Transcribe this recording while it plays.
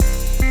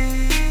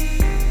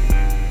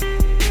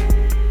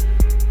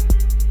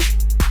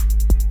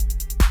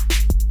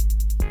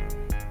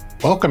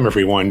Welcome,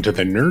 everyone, to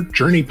the Nerd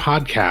Journey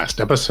Podcast,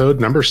 episode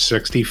number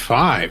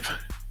 65.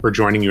 We're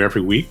joining you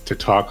every week to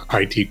talk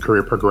IT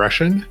career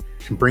progression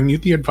and bring you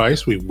the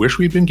advice we wish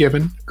we'd been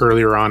given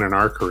earlier on in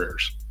our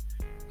careers.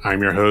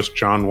 I'm your host,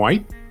 John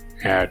White,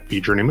 at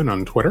vjourneyman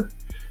on Twitter,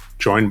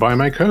 joined by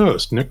my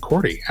co-host, Nick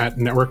Cordy, at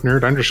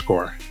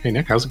networknerd_. Hey,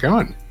 Nick, how's it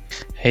going?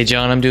 Hey,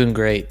 John, I'm doing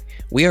great.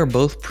 We are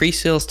both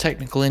pre-sales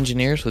technical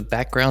engineers with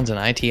backgrounds in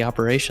IT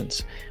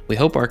operations. We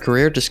hope our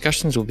career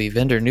discussions will be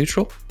vendor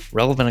neutral,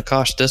 relevant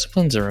across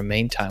disciplines, and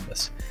remain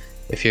timeless.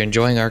 If you're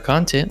enjoying our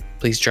content,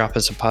 please drop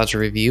us a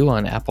positive review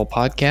on Apple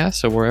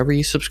Podcasts or wherever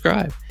you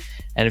subscribe.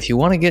 And if you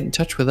want to get in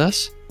touch with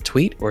us,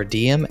 tweet or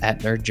DM at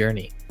Nerd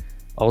Journey.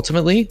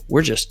 Ultimately,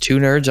 we're just two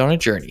nerds on a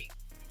journey.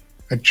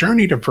 A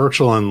journey to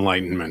virtual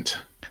enlightenment.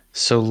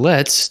 So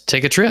let's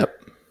take a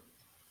trip.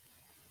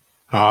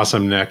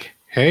 Awesome, Nick.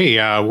 Hey,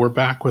 we're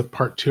back with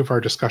part 2 of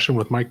our discussion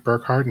with Mike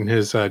Burkhardt and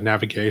his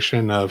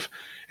navigation of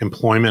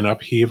employment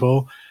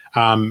upheaval.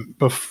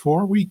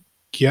 Before we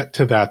get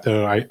to that,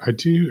 though, I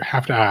do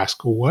have to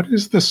ask, what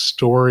is the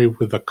story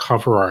with the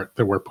cover art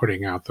that we're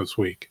putting out this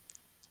week?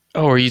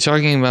 Oh, are you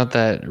talking about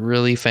that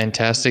really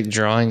fantastic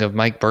drawing of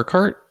Mike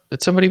Burkhardt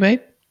that somebody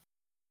made?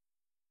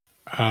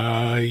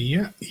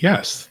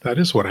 Yes, that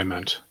is what I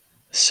meant.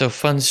 So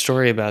fun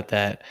story about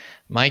that.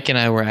 Mike and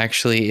I were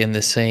actually in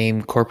the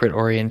same corporate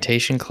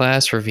orientation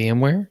class for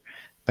VMware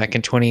back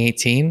in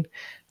 2018.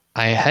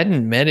 I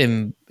hadn't met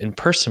him in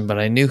person, but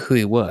I knew who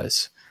he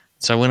was.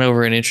 So I went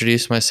over and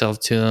introduced myself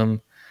to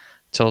him,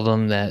 told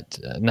him that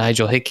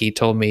Nigel Hickey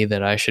told me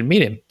that I should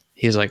meet him.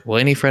 He was like, well,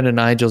 any friend of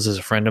Nigel's is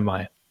a friend of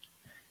mine.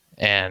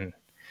 And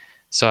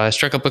so I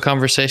struck up a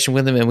conversation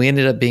with him, and we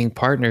ended up being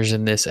partners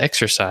in this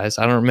exercise.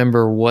 I don't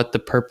remember what the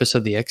purpose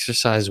of the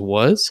exercise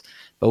was,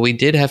 but we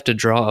did have to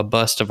draw a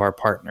bust of our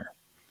partner.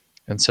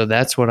 And so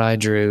that's what I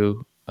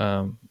drew.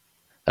 That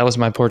was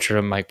my portrait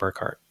of Mike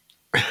Burkhardt.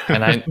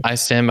 And I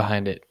stand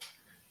behind it.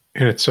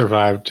 And it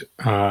survived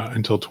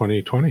until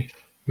 2020.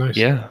 Nice.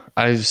 Yeah,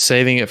 I was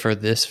saving it for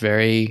this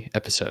very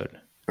episode.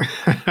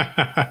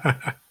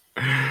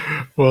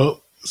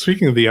 Well,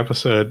 speaking of the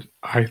episode,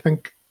 I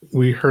think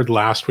we heard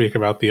last week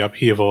about the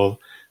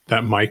upheaval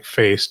that Mike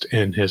faced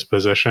in his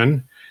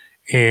position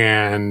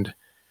and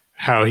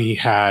how he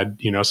had,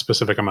 a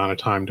specific amount of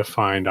time to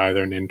find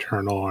either an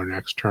internal or an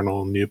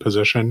external new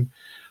position.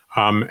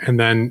 And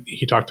then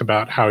he talked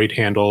about how he'd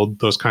handled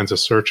those kinds of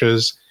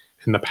searches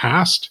in the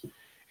past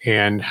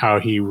and how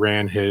he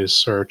ran his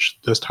search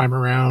this time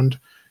around,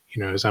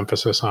 his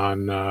emphasis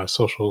on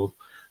social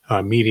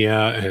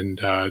media and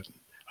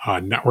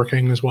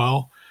networking as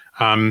well.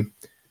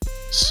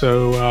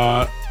 So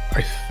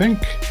I think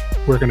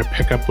we're going to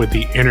pick up with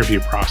the interview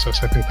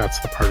process. I think that's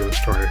the part of the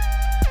story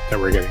that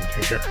we're getting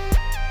to here.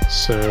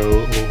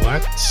 So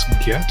let's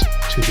get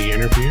to the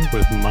interview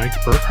with Mike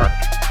Burkhardt.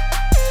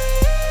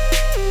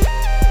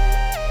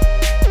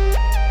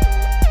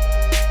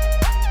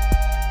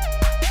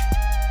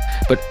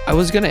 But I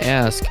was going to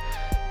ask,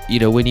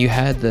 when you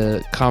had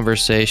the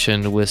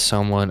conversation with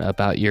someone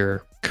about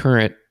your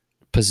current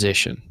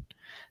position,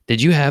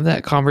 did you have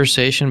that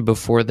conversation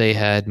before they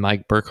had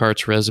Mike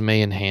Burkhardt's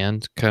resume in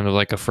hand, kind of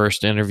like a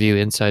first interview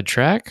inside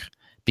track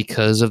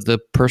because of the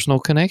personal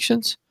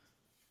connections?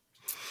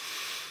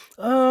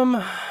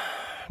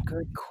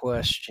 Good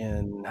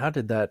question. How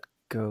did that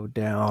go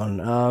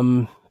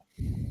down?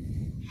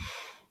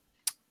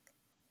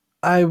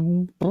 I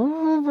want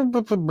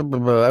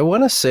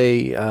to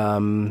say, I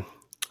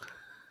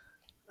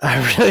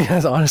really,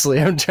 honestly,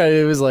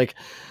 it was like,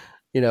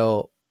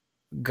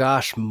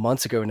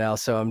 months ago now.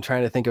 So I'm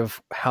trying to think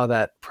of how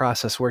that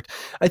process worked.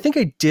 I think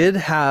I did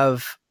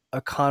have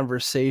a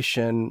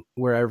conversation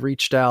where I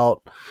reached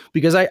out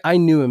because I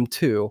knew him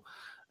too.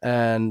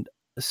 And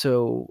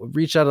so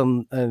reached out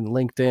on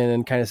LinkedIn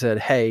and kind of said,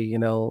 hey,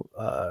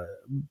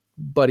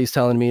 buddy's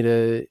telling me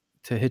to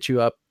hit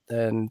you up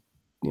and,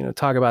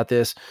 talk about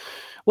this.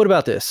 What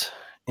about this?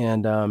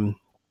 And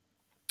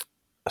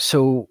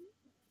so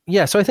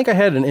I think I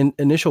had an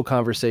initial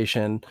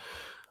conversation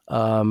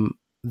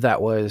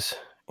that was,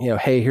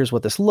 hey, here's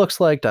what this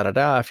looks like,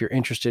 da-da-da. If you're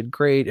interested,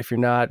 great. If you're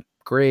not,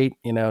 great.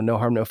 No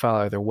harm, no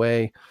foul either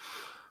way.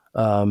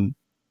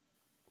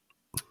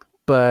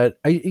 But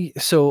I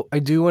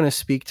do want to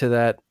speak to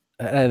that.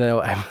 I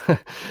know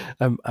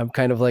I'm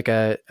kind of like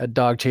a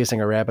dog chasing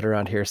a rabbit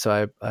around here, so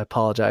I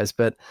apologize,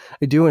 but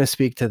I do want to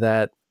speak to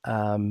that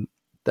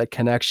that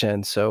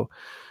connection. So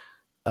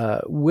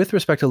with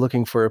respect to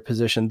looking for a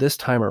position this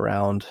time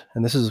around,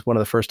 and this is one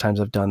of the first times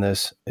I've done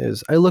this,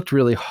 is I looked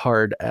really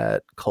hard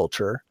at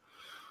culture.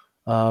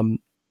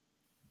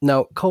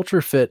 Now,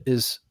 culture fit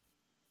is,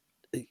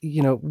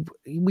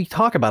 we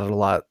talk about it a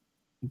lot,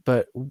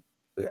 but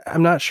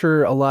I'm not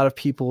sure a lot of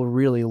people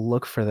really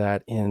look for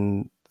that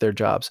in their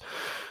jobs.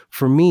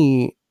 For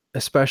me,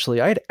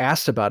 especially, I had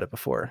asked about it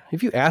before.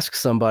 If you ask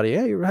somebody,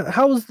 hey,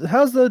 how's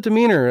the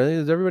demeanor?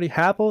 Is everybody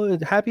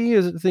happy?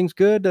 Is things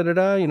good? Da da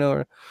da.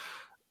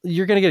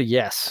 You're gonna get a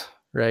yes,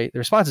 right? The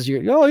response is,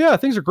 oh yeah,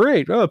 things are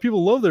great. Oh,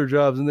 people love their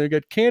jobs and they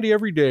get candy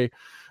every day.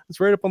 It's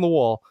right up on the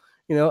wall.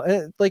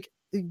 Like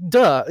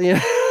duh. You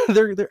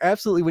know, they're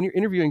absolutely, when you're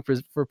interviewing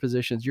for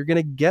positions, you're going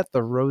to get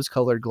the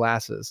rose-colored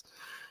glasses.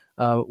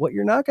 What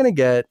you're not going to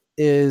get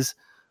is,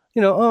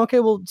 oh, okay,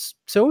 well,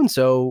 so and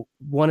so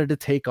wanted to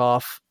take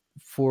off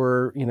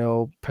for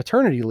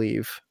paternity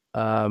leave,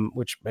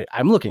 which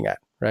I'm looking at,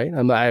 right?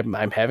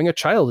 I'm having a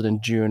child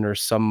in June or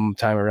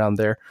sometime around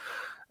there,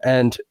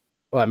 and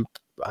well,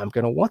 I'm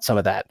going to want some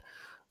of that.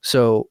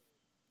 So,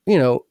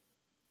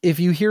 if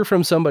you hear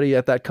from somebody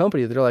at that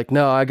company, they're like,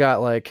 no, I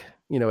got like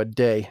a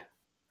day,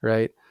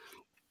 right?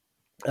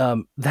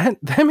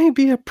 That may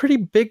be a pretty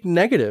big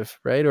negative,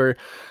 right? Or,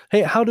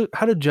 hey, how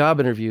do job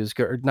interviews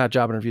go? Or not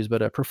job interviews,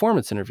 but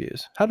performance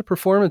interviews. How do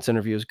performance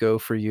interviews go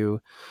for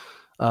you?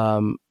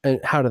 And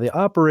how do they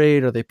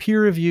operate? Are they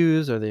peer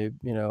reviews? Are they,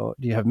 do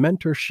you have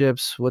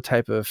mentorships? What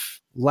type of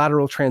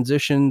lateral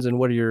transitions and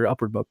what are your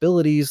upward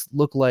mobilities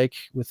look like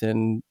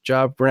within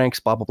job ranks?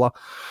 Blah blah blah.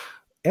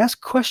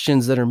 Ask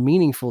questions that are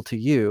meaningful to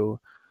you,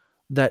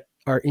 that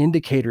are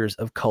indicators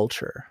of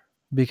culture.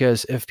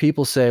 Because if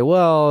people say,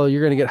 well,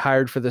 you're going to get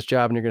hired for this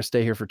job and you're going to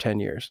stay here for 10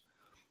 years.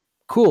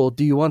 Cool.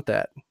 Do you want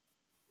that?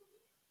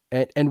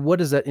 And what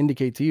does that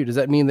indicate to you? Does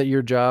that mean that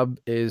your job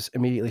is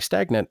immediately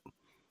stagnant,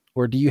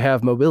 or do you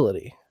have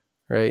mobility,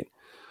 right?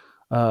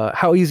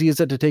 How easy is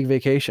it to take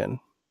vacation?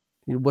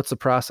 What's the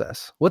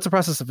process? What's the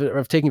process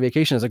of taking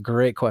vacation is a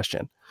great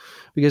question,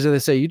 because if they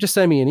say, you just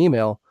send me an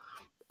email,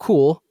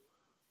 cool.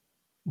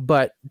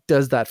 But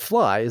does that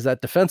fly? Is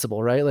that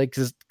defensible, right? Like,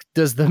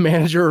 does the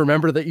manager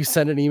remember that you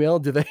sent an email?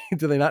 Do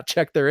they not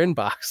check their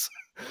inbox?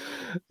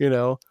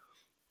 So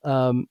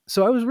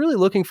I was really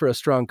looking for a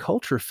strong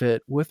culture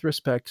fit with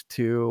respect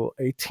to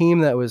a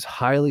team that was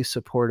highly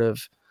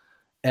supportive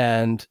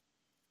and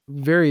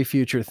very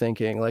future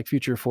thinking, like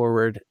future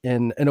forward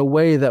in a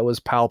way that was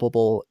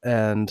palpable.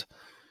 And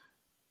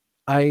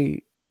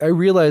I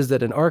realized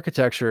that in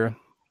architecture,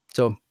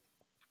 so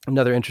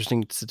another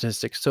interesting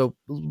statistic. So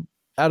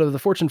out of the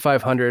Fortune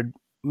 500,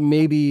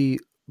 maybe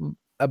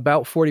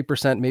about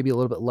 40%, maybe a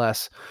little bit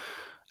less,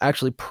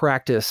 actually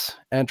practice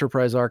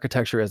enterprise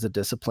architecture as a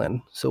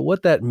discipline. So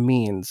what that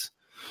means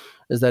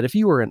is that if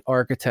you were an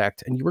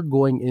architect and you were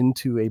going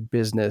into a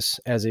business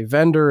as a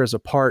vendor, as a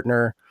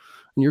partner,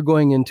 and you're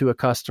going into a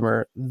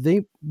customer,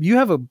 you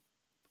have a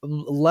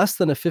less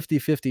than a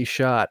 50-50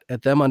 shot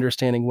at them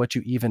understanding what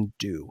you even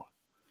do.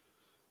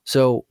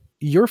 So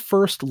your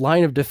first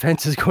line of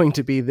defense is going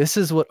to be, this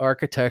is what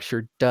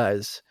architecture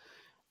does.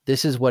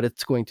 This is what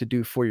it's going to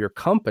do for your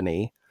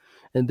company,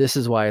 and this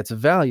is why it's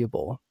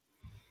valuable.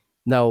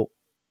 Now,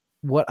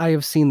 what I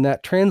have seen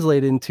that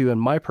translate into in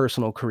my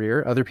personal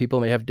career, other people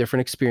may have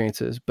different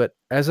experiences, but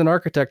as an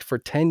architect for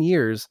 10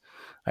 years,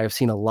 I have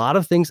seen a lot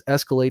of things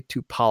escalate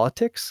to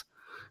politics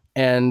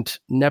and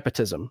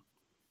nepotism.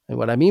 And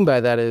what I mean by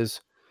that is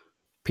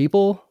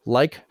people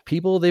like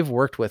people they've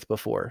worked with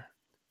before,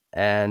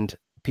 and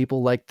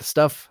people like the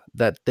stuff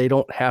that they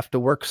don't have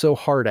to work so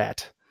hard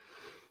at.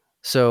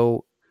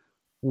 So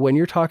when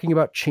you're talking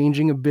about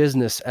changing a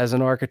business as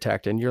an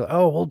architect and you're like,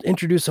 oh, we'll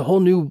introduce a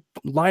whole new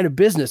line of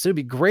business. It'd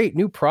be great.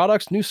 New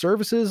products, new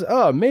services.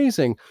 Oh,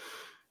 amazing.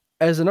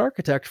 As an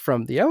architect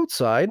from the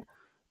outside,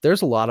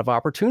 there's a lot of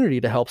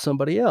opportunity to help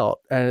somebody out,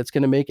 and it's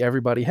going to make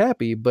everybody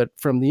happy. But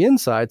from the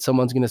inside,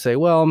 someone's going to say,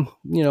 well,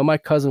 my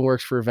cousin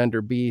works for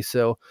vendor B,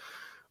 so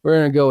we're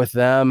going to go with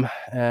them.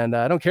 And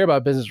I don't care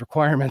about business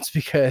requirements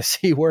because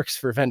he works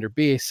for vendor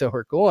B. So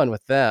we're going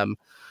with them.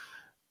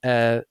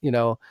 And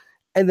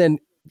then,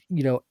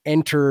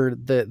 enter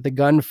the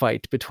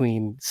gunfight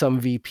between some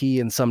VP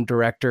and some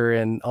director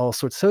and all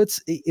sorts. So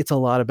it's a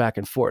lot of back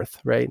and forth,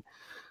 right?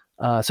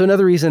 So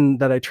another reason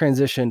that I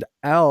transitioned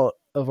out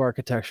of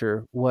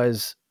architecture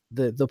was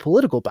the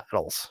political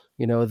battles,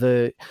 and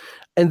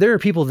there are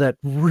people that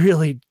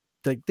really,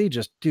 they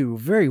just do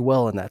very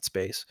well in that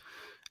space.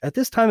 At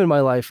this time in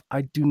my life,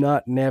 I do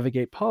not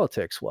navigate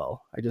politics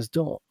well. I just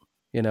don't.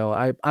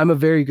 I'm a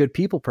very good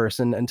people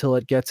person until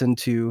it gets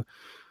into,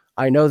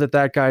 I know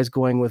that guy's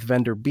going with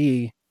vendor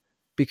B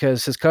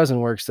because his cousin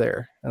works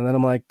there. And then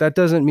I'm like, that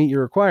doesn't meet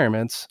your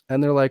requirements.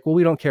 And they're like, well,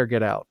 we don't care.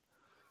 Get out.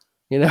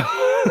 And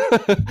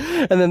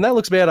then that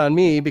looks bad on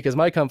me because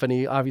my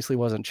company obviously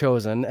wasn't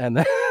chosen. And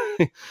then,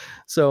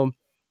 so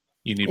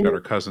you need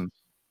better cousins,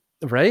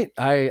 right?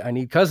 I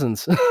need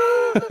cousins.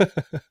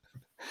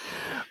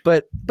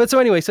 But so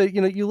anyway, so,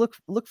 you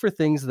look for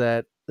things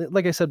that,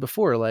 like I said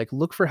before, like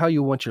look for how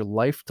you want your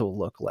life to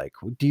look like.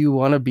 Do you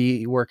want to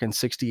be working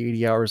 60,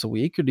 80 hours a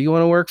week, or do you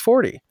want to work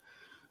 40?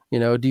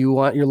 Do you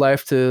want your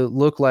life to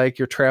look like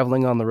you're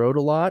traveling on the road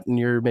a lot and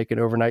you're making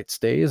overnight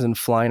stays and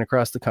flying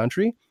across the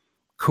country?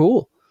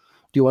 Cool.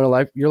 Do you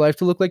want your life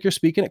to look like you're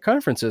speaking at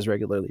conferences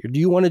regularly? Or do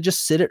you want to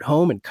just sit at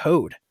home and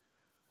code?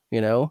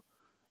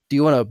 Do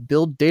you want to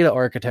build data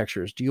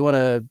architectures? Do you want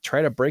to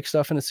try to break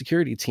stuff in a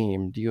security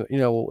team? Do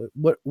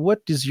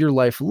what does your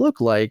life look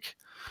like?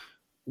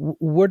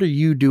 What are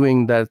you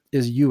doing that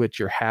is you at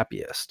your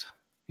happiest?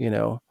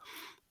 And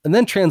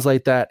then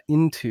translate that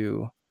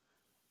into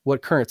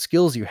what current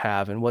skills you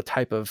have and what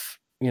type of,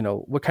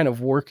 what kind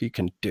of work you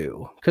can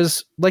do.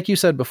 Because like you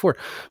said before,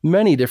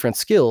 many different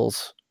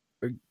skills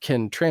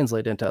can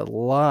translate into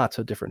lots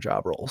of different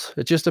job roles.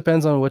 It just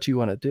depends on what you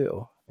want to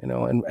do,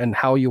 and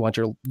how you want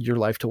your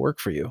life to work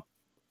for you.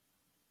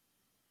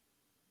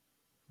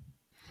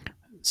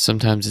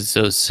 Sometimes it's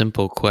those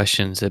simple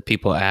questions that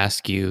people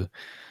ask you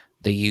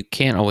that you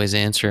can't always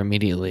answer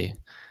immediately.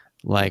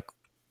 Like,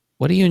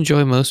 what do you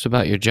enjoy most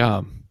about your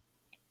job?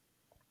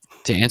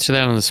 To answer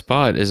that on the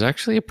spot is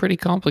actually a pretty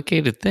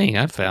complicated thing,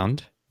 I've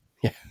found.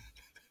 Yeah.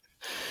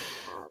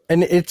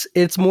 And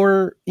it's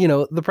more,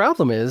 the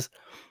problem is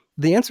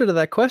the answer to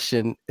that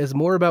question is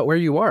more about where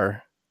you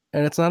are,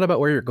 and it's not about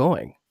where you're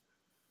going.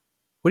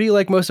 What do you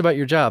like most about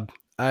your job?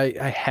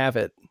 I have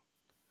it.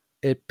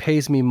 It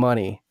pays me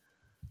money.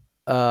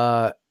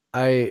 I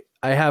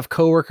have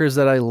coworkers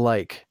that I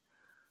like.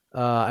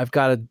 I've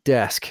got a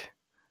desk.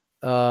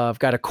 I've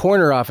got a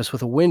corner office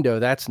with a window.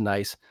 That's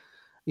nice.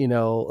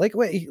 Like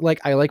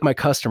I like my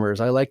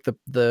customers. I like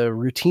the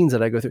routines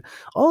that I go through.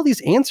 All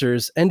these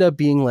answers end up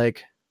being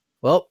like,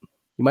 well,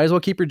 you might as well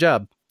keep your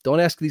job. Don't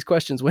ask these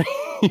questions when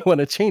you want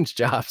to change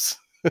jobs.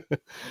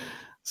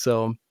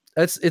 So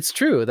it's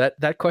true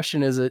that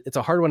question it's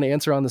a hard one to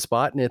answer on the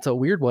spot, and it's a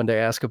weird one to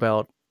ask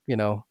about,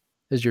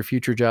 is your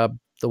future job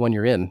the one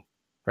you're in,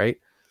 right?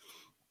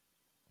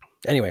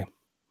 Anyway.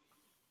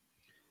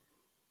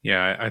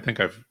 Yeah, I think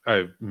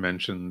I've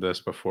mentioned this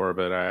before,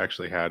 but I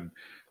actually had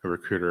a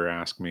recruiter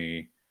ask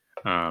me,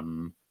 I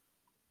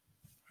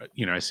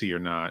see you're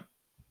not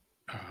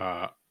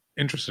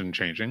interested in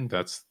changing.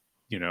 That's,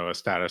 a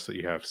status that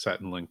you have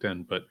set in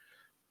LinkedIn.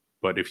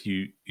 But if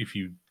you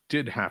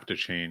did have to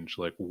change,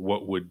 like,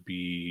 what would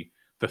be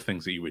the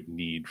things that you would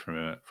need from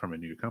a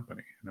new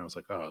company? And I was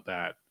like, oh,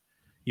 that,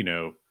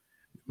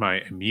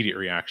 my immediate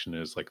reaction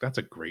is like, that's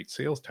a great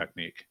sales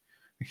technique.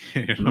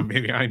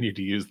 Maybe I need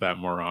to use that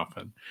more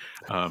often.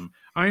 I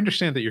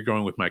understand that you're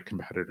going with my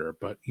competitor,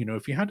 but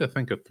if you had to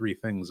think of 3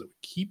 things that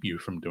would keep you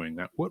from doing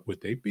that, what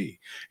would they be?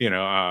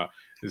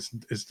 It's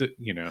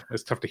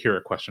tough to hear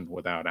a question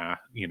without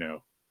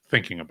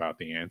thinking about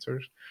the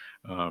answers.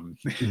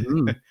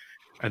 Mm-hmm.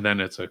 And then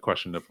it's a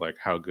question of like,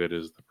 how good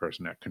is the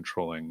person at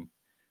controlling,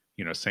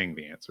 saying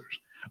the answers?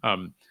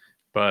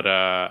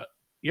 That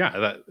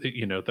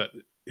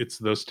it's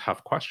those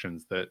tough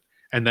questions that.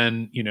 And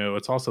then,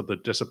 it's also the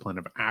discipline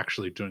of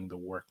actually doing the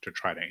work to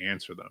try to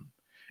answer them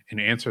and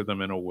answer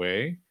them in a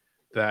way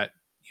that,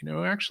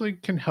 actually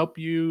can help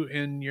you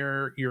in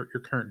your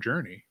current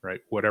journey, right?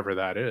 Whatever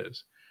that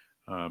is,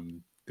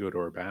 good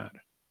or bad.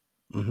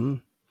 Mm-hmm.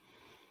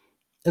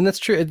 And that's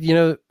true.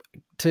 To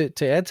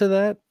add to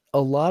that, a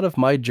lot of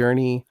my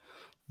journey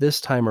this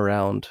time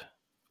around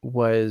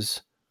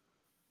was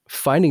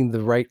finding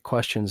the right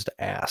questions to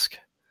ask.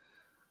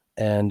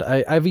 And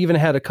I've even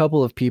had a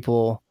couple of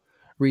people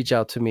reach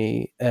out to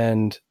me,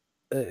 and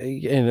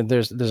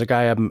there's a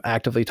guy I'm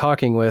actively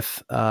talking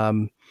with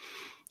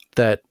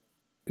that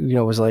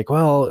was like,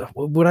 well,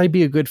 would I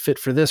be a good fit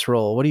for this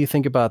role? What do you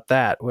think about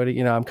that?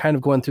 I'm kind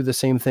of going through the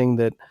same thing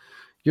that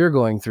you're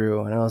going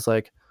through. And I was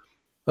like,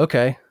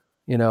 okay,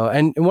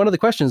 and one of the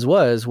questions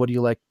was, what do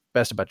you like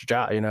best about your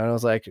job? And I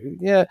was like,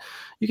 yeah,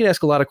 you can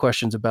ask a lot of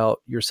questions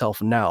about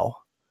yourself now,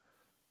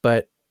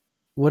 but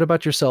what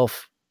about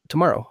yourself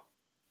tomorrow?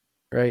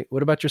 Right?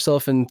 What about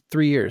yourself in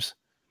 3 years?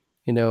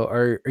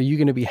 Are you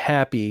going to be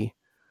happy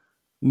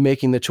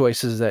making the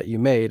choices that you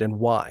made, and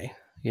why?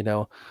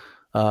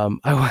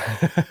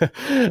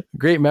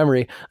 Great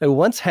memory. I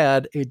once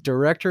had a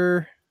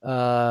director,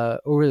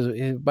 or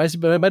it might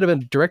have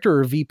been director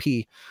or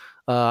VP.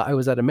 I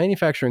was at a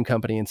manufacturing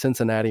company in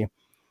Cincinnati,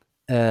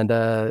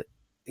 and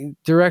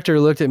director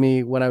looked at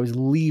me when I was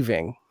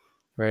leaving.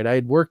 Right, I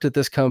had worked at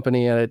this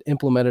company and I'd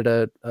implemented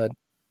a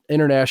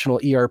international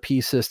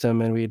ERP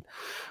system, and we'd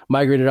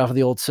migrated off of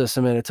the old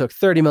system, and it took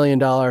 $30 million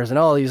and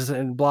all these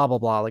and blah, blah,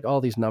 blah, like all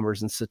these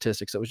numbers and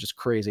statistics. It was just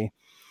crazy.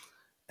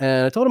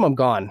 And I told him I'm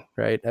gone,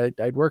 right?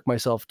 I'd worked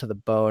myself to the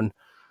bone.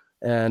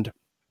 And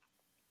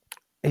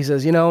he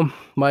says,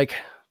 Mike,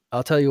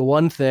 I'll tell you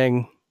one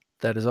thing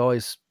that has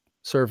always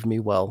served me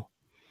well.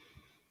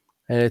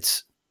 And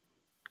it's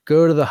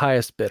go to the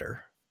highest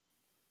bidder.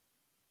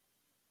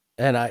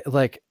 And I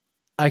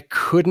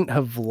couldn't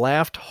have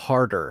laughed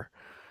harder,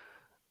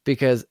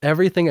 because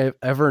everything I've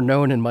ever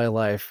known in my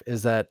life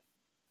is that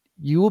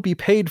you will be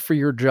paid for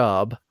your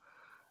job,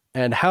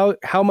 and how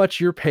much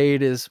you're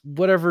paid is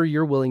whatever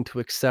you're willing to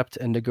accept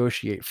and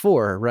negotiate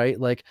for, right?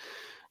 Like,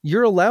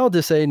 you're allowed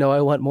to say, no,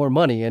 I want more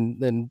money. And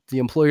then the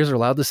employers are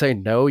allowed to say,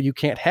 no, you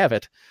can't have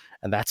it.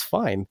 And that's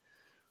fine.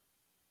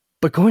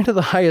 But going to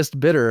the highest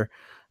bidder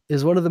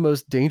is one of the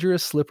most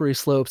dangerous, slippery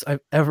slopes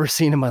I've ever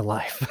seen in my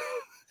life.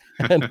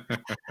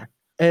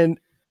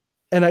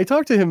 And I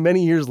talked to him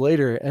many years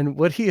later, and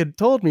what he had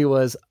told me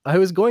was, I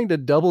was going to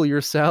double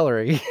your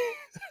salary.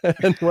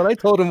 And what I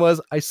told him was,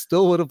 I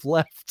still would have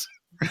left.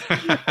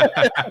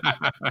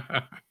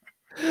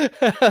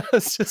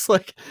 It's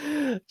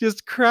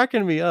just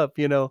cracking me up,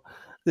 to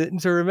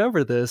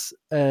remember this,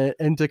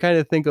 and to kind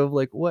of think of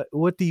like,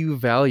 what do you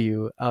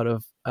value out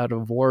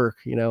of work?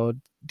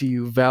 Do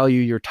you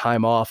value your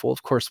time off? Well,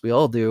 of course we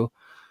all do.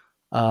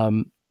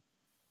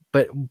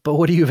 but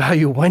what do you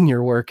value when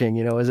you're working?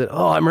 Is it,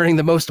 oh, I'm earning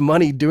the most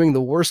money doing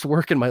the worst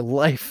work in my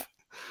life?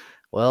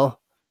 Well,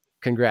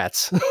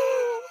 congrats.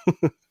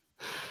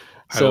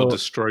 I will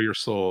destroy your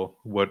soul.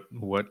 What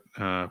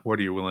are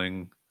you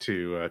willing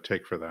to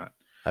take for that?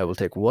 I will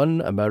take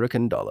 $1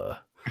 American.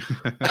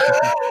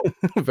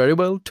 Very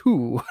well,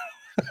 2.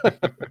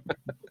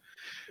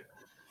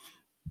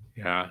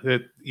 Yeah,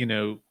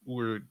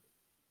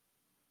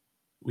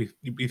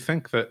 we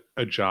think that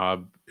a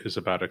job is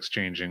about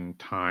exchanging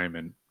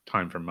time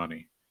for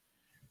money,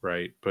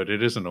 right? But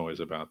it isn't always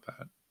about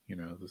that.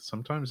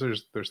 Sometimes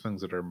there's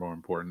things that are more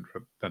important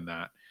than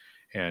that,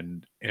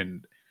 and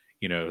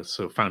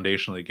so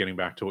foundationally, getting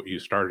back to what you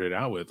started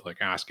out with, like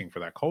asking for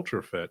that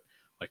culture fit,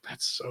 like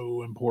that's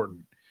so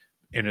important.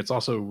 And it's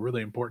also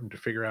really important to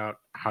figure out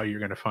how you're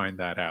going to find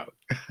that out,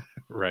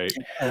 right?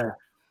 Yeah.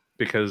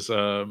 Because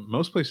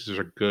most places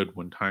are good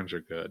when times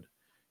are good.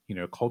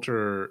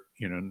 Culture,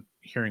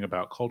 hearing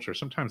about culture,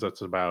 sometimes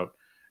that's about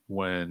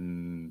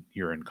when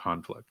you're in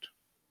conflict,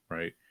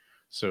 right?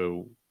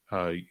 So,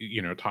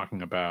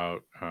 talking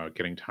about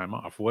getting time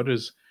off, what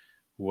is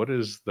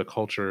the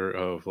culture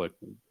of, like,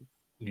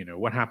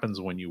 what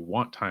happens when you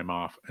want time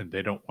off and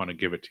they don't want to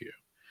give it to you?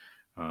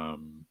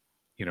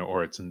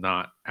 Or it's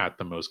not at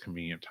the most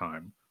convenient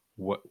time.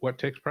 What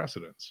takes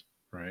precedence,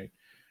 right?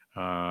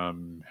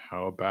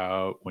 How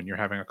about when you're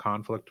having a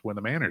conflict with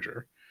a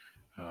manager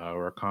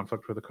or a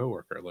conflict with a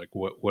coworker? Like,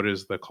 what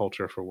is the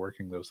culture for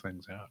working those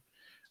things out?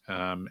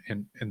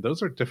 And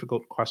those are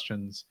difficult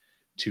questions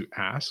to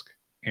ask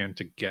and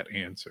to get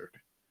answered,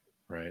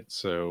 right?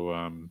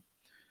 So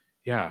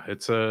yeah,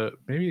 it's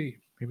maybe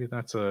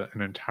that's an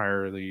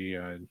entire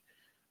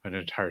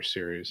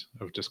series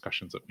of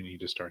discussions that we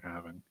need to start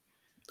having.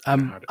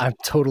 I'm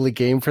totally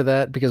game for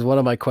that, because one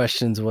of my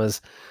questions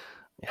was,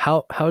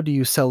 how do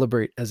you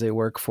celebrate as a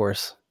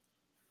workforce?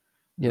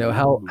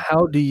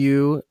 How do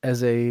you,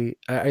 as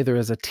either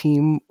as a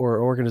team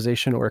or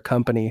organization or a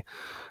company,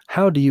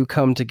 how do you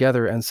come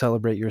together and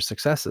celebrate your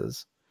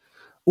successes?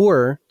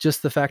 Or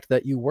just the fact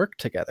that you work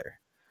together,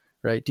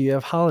 right? Do you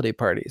have holiday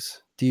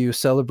parties? Do you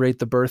celebrate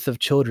the birth of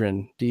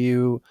children? Do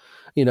you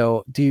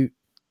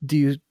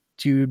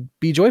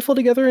be joyful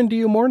together, and do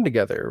you mourn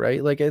together,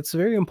 right? Like, it's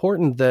very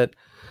important that,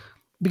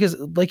 because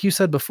like you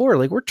said before,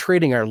 like, we're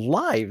trading our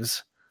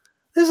lives.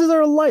 This is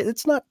our life.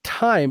 It's not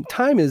time.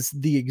 Time is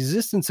the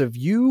existence of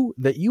you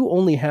that you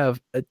only have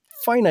a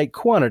finite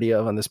quantity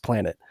of on this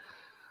planet.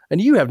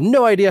 And you have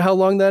no idea how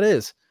long that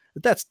is.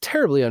 That's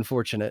terribly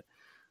unfortunate.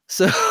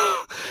 So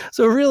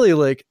really,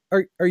 like,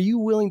 are you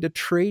willing to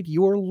trade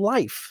your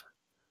life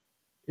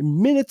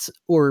in minutes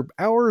or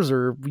hours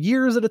or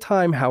years at a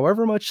time,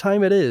 however much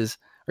time it is?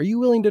 Are you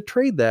willing to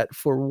trade that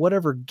for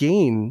whatever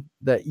gain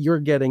that you're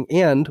getting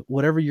and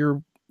whatever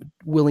you're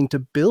willing to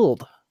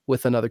build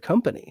with another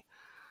company?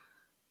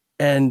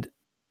 And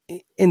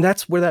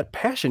that's where that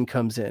passion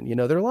comes in.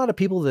 There are a lot of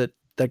people that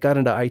got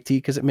into IT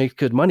because it makes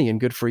good money and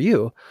good for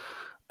you.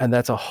 And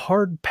that's a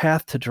hard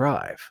path to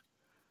drive,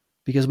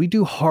 because we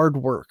do hard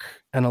work.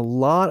 And a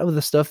lot of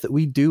the stuff that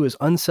we do is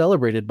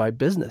uncelebrated by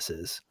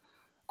businesses.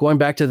 Going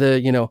back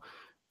to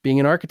being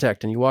an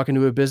architect, and you walk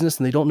into a business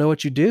and they don't know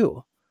what you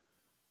do.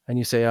 And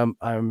you say,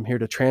 I'm here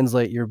to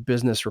translate your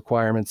business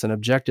requirements and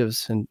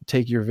objectives and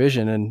take your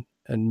vision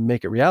and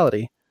make it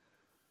reality.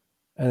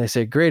 And they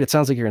say, great, it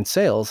sounds like you're in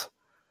sales.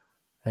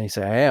 And you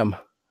say, I am.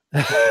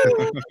 And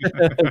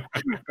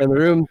the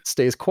room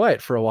stays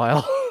quiet for a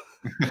while.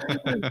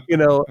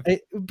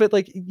 But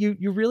like,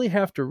 you really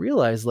have to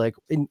realize, like,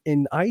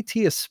 in IT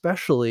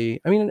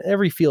especially, I mean,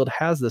 every field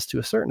has this to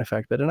a certain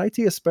effect, but in IT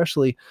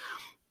especially,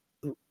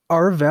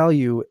 our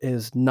value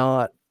is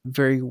not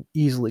very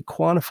easily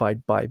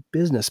quantified by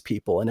business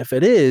people. And if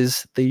it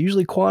is, they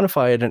usually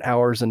quantify it in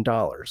hours and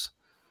dollars.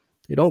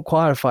 They don't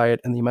quantify it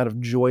in the amount of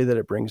joy that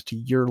it brings to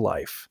your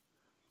life.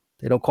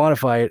 They don't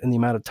quantify it in the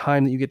amount of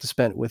time that you get to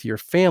spend with your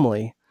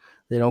family.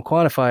 They don't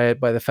quantify it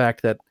by the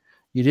fact that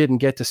you didn't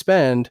get to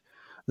spend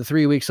the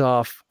 3 weeks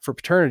off for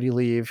paternity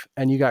leave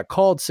and you got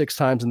called 6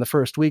 times in the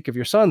first week of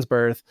your son's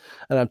birth.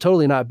 And I'm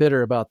totally not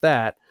bitter about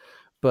that,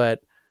 but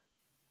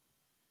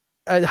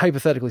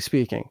hypothetically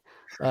speaking,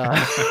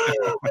 of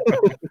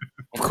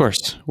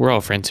course, we're all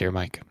friends here,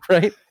 Mike.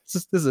 Right?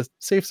 This is a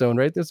safe zone,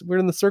 right? We're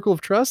in the circle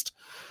of trust.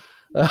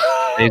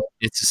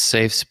 It's a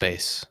safe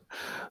space.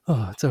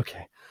 Oh, it's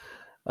okay.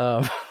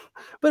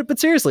 But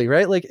seriously,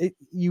 right? Like,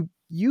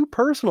 you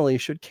personally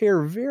should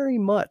care very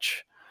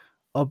much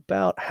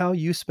about how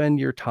you spend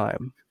your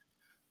time,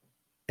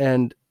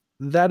 and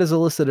that is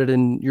elicited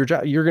in your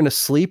job. You're going to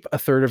sleep a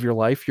third of your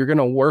life. You're going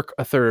to work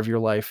a third of your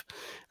life,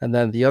 and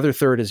then the other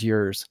third is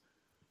yours.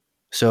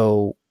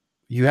 So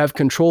you have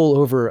control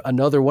over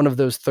another one of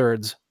those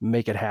thirds.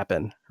 Make it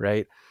happen,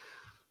 right?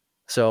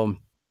 So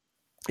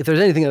if there's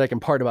anything that I can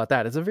part about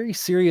that, it's a very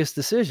serious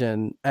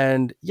decision.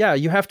 And yeah,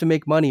 you have to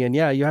make money, and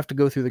yeah, you have to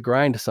go through the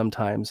grind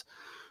sometimes.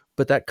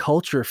 But that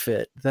culture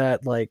fit,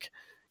 that, like,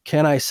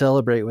 can I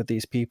celebrate with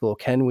these people?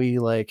 Can we,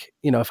 like,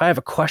 if I have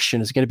a question,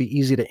 is it going to be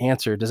easy to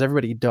answer? Does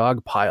everybody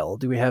dogpile?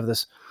 Do we have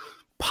this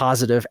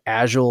positive,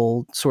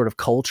 agile sort of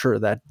culture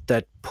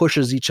that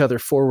pushes each other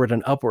forward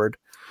and upward,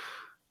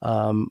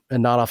 and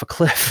not off a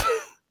cliff,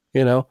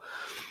 you know?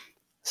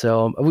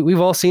 So we've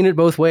all seen it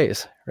both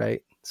ways,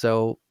 right?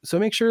 So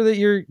make sure that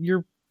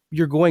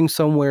you're going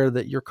somewhere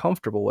that you're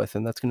comfortable with,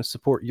 and that's going to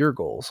support your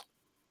goals.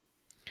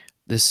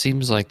 This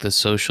seems like the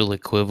social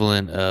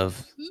equivalent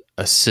of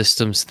a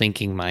systems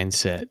thinking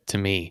mindset to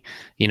me.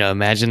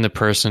 Imagine the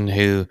person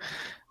who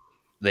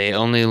they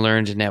only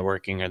learned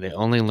networking or they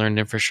only learned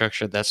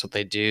infrastructure. That's what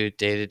they do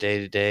day to day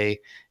to day.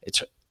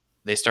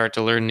 They start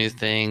to learn new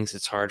things.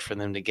 It's hard for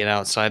them to get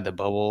outside the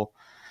bubble.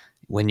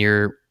 When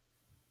your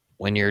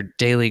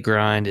daily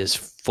grind is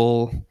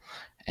full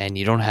and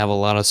you don't have a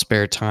lot of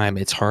spare time,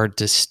 it's hard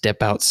to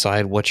step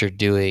outside what you're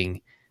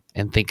doing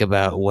and think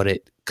about what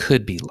it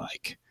could be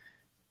like.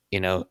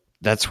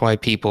 That's why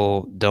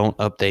people don't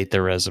update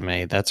their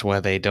resume. That's why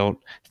they don't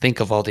think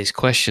of all these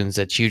questions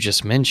that you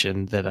just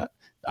mentioned that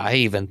I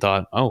even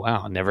thought, oh,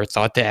 wow, I never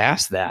thought to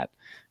ask that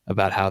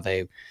about how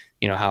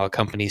how a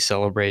company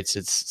celebrates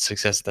its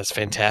success. That's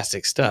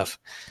fantastic stuff.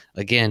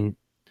 Again,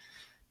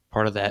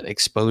 part of that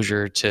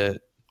exposure to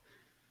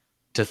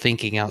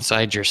thinking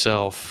outside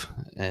yourself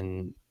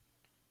and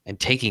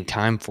taking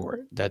time for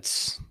it.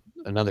 That's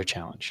another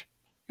challenge.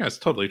 Yeah, it's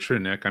totally true,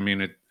 Nick. I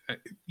mean,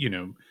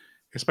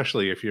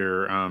 especially if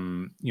you're,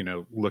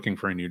 looking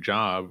for a new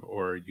job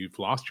or you've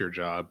lost your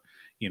job,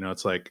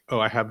 it's like, oh,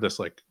 I have this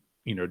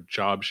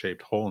job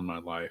shaped hole in my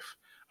life.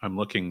 I'm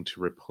looking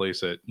to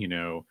replace it,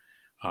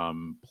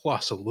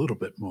 plus a little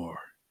bit more,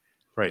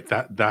 right?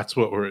 That's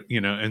what we're,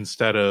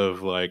 instead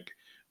of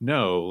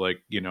no,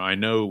 I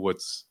know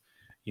what's,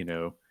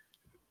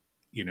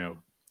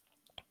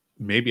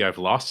 maybe I've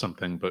lost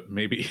something, but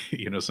maybe,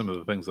 some of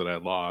the things that I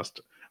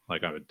lost, I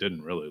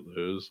didn't really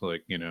lose.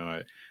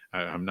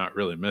 I'm not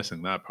really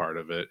missing that part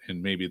of it.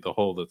 And maybe the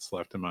hole that's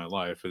left in my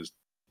life is,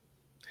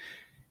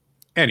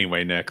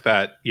 anyway, Nick,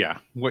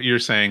 what you're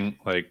saying,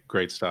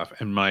 great stuff.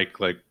 And Mike,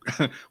 what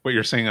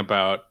you're saying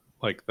about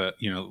the,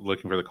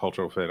 looking for the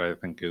cultural fit, I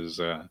think is,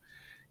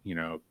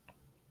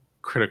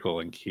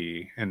 critical and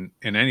key, and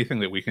anything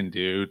that we can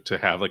do to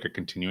have a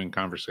continuing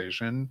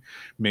conversation,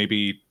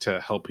 maybe to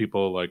help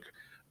people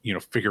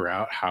figure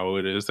out how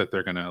it is that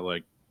they're gonna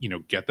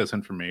get this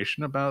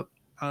information about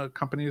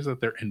companies that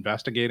they're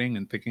investigating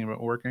and thinking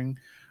about working.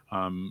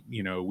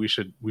 We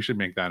should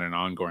make that an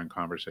ongoing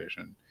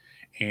conversation.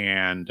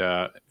 And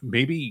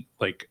maybe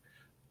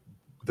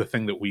the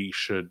thing that we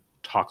should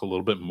talk a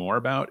little bit more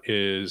about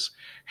is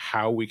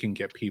how we can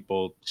get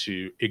people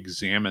to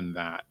examine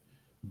that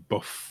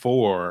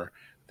before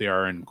they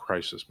are in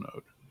crisis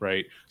mode,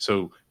 right?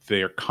 So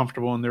they are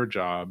comfortable in their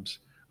jobs,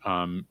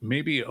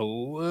 maybe a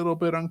little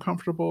bit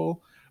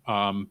uncomfortable,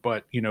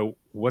 but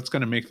what's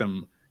going to make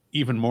them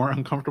even more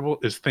uncomfortable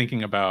is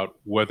thinking about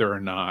whether or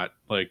not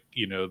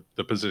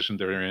the position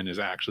they're in is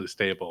actually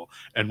stable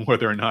and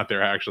whether or not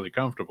they're actually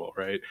comfortable,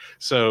 right?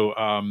 So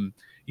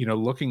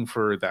looking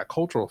for that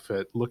cultural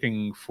fit,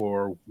 looking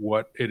for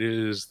what it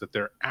is that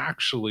they're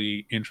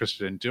actually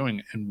interested in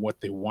doing and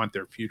what they want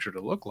their future to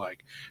look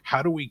like.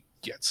 How do we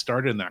get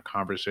started in that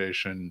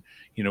conversation,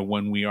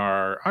 when we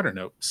are, I don't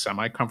know,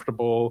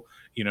 semi-comfortable,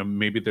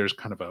 maybe there's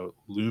kind of a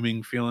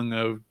looming feeling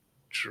of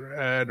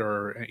dread,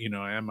 or,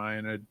 am I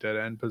in a dead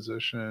end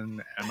position?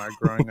 Am I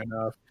growing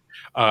enough?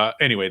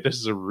 Anyway, this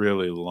is a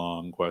really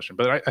long question,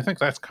 but I think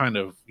that's kind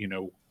of,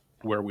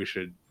 where we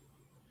should,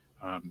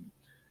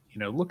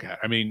 look at.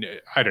 I mean,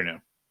 I don't know.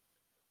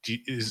 Do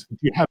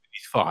you have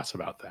any thoughts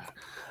about that?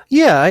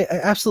 Yeah, I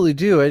absolutely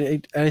do.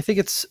 I think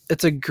it's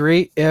a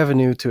great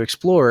avenue to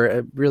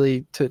explore,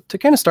 really, to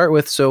kind of start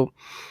with. So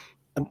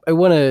I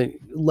want to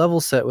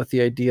level set with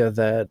the idea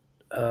that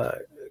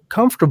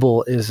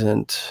comfortable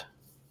isn't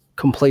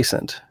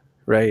complacent,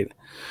 right?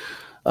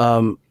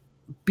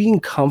 Being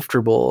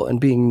comfortable and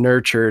being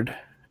nurtured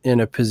in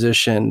a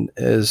position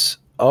is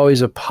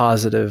always a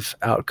positive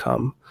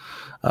outcome.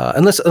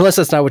 Unless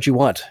that's not what you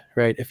want,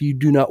 right? If you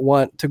do not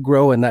want to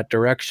grow in that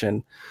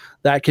direction,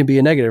 that can be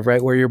a negative,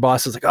 right? Where your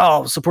boss is like, oh,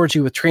 I'll support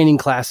you with training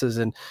classes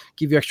and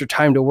give you extra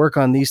time to work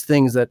on these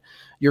things that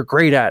you're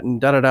great at and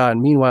da-da-da.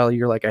 And meanwhile,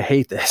 you're like, I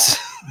hate this.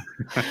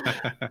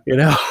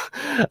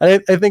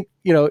 I think,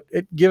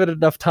 give it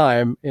enough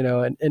time,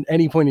 and at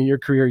any point in your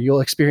career,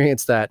 you'll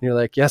experience that. And you're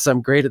like, yes, I'm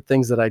great at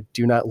things that I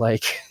do not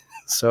like.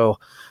 So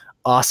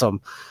awesome.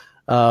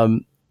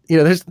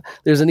 There's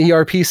an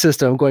ERP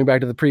system, going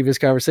back to the previous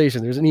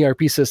conversation. There's an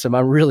ERP system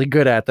I'm really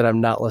good at that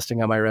I'm not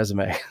listing on my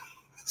resume.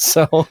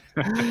 So, but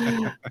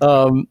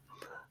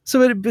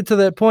to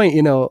that point,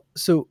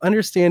 so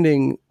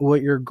understanding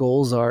what your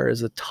goals are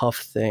is a tough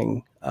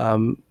thing,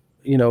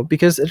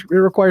 because it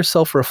requires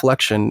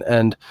self-reflection,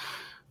 and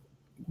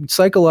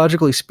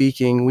psychologically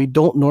speaking, we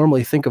don't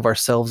normally think of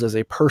ourselves as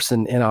a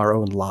person in our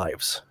own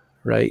lives.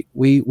 Right?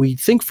 We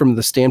think from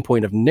the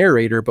standpoint of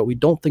narrator, but we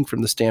don't think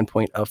from the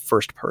standpoint of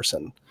first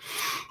person.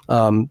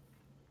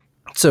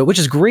 Which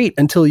is great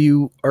until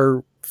you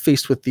are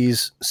faced with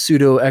these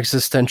pseudo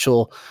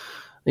existential,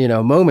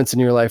 moments in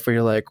your life where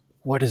you're like,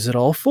 what is it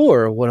all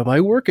for? What am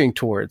I working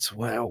towards?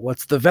 Well,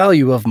 what's the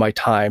value of my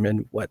time,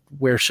 and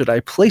where should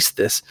I place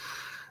this?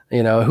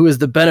 Who is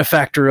the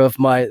benefactor of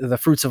the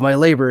fruits of my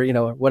labor,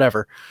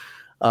 whatever.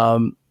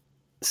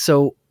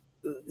 So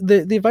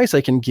the advice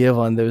I can give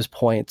on those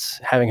points,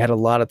 having had a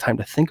lot of time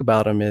to think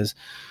about them, is,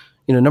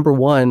 number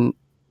one,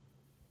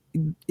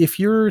 if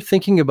you're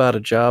thinking about a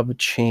job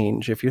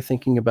change, if you're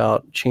thinking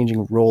about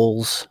changing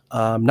roles,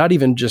 not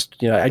even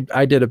just,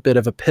 I did a bit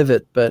of a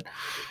pivot, but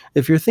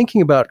if you're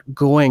thinking about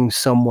going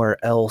somewhere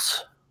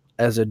else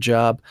as a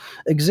job,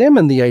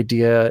 examine the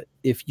idea,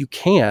 if you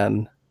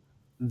can,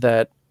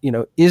 that,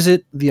 is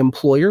it the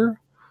employer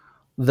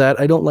that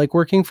I don't like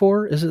working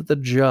for? Is it the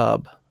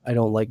job I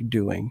don't like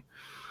doing?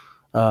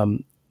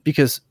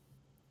 Because,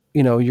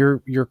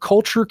 your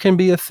culture can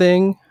be a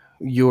thing.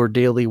 Your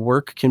daily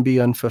work can be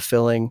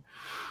unfulfilling.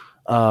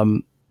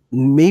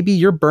 Maybe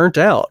you're burnt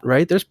out,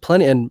 right? There's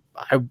plenty, and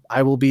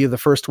I will be the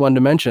first one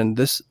to mention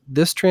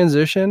this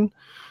transition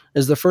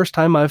is the first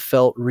time I've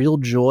felt real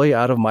joy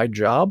out of my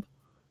job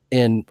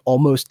in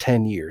almost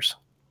 10 years.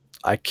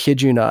 I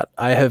kid you not.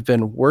 I have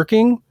been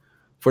working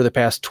for the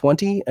past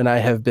 20, and I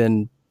have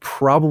been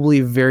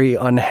probably very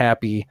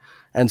unhappy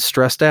and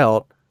stressed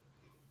out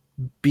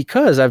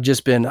because I've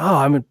just been,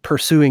 I'm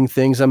pursuing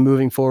things, I'm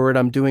moving forward,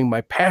 I'm doing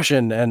my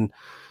passion, and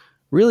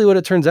really what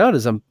it turns out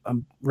is I'm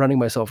running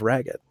myself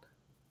ragged.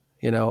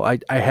 I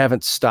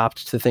haven't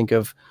stopped to think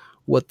of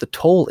what the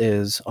toll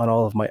is on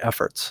all of my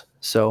efforts.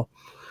 So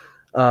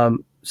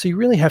you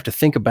really have to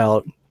think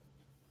about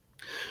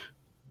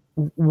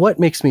what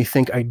makes me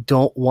think I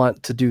don't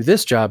want to do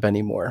this job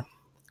anymore,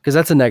 because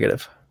that's a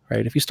negative,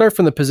 right? If you start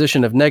from the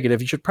position of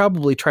negative, you should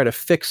probably try to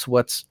fix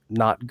what's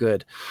not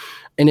good.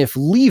 And if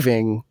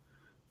leaving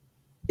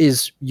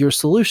is your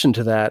solution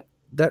to that,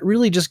 that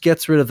really just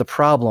gets rid of the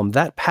problem.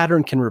 That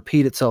pattern can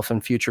repeat itself in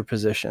future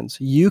positions.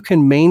 You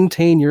can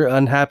maintain your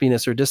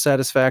unhappiness or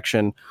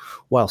dissatisfaction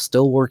while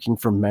still working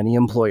for many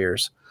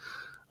employers.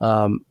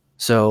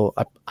 So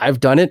I've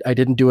done it. I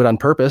didn't do it on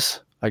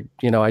purpose. I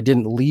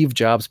didn't leave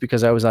jobs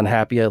because I was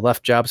unhappy. I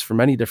left jobs for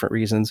many different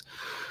reasons.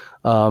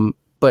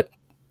 But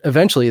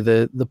eventually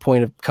the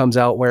point comes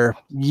out where,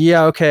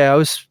 I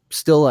was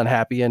still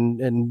unhappy,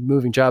 and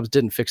moving jobs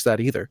didn't fix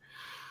that either.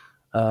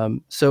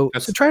 It's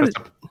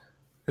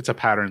a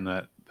pattern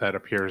that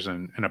appears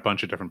in a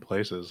bunch of different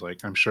places. Like,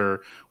 I'm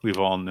sure we've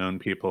all known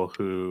people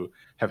who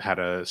have had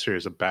a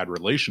series of bad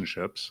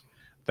relationships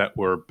that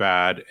were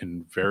bad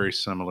in very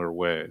similar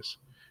ways.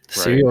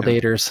 Right? Serial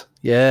daters.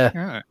 Yeah.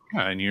 Yeah.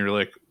 And you're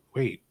like,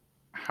 wait,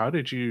 how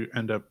did you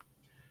end up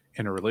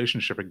in a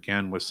relationship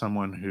again with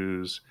someone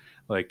who's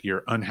like,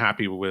 you're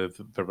unhappy with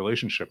the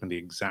relationship in the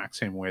exact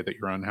same way that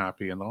you're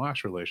unhappy in the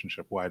last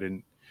relationship? Why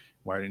didn't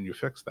you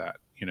fix that?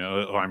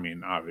 I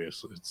mean,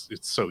 obviously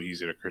it's so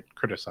easy to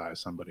criticize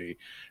somebody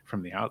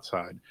from the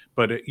outside,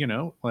 but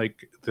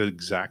like the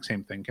exact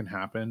same thing can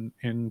happen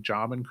in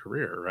job and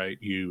career, right?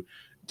 You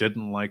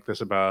didn't like this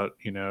about,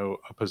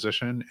 a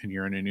position, and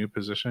you're in a new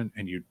position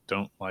and you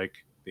don't like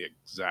the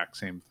exact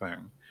same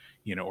thing,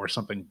 or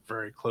something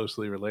very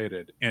closely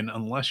related. And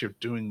unless you're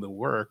doing the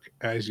work,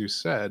 as you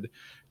said,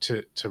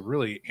 to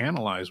really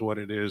analyze what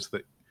it is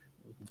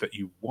that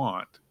you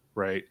want,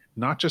 right?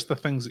 Not just the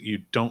things that you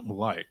don't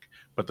like,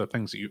 but the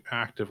things that you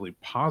actively,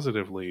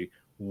 positively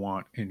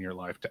want in your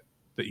life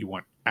that you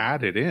want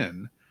added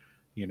in,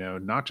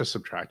 not just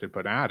subtracted,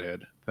 but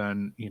added,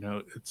 then,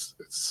 it's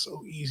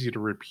so easy to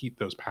repeat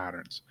those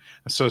patterns.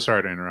 I'm so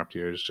sorry to interrupt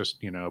you. It's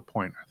just, a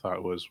point I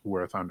thought was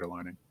worth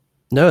underlining.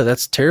 No,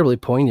 that's terribly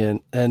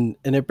poignant. And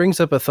it brings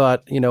up a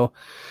thought,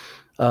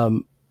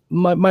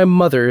 my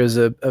mother is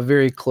a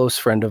very close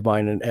friend of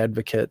mine, an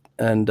advocate.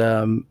 And,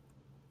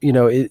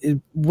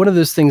 one of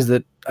those things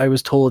that I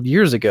was told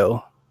years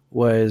ago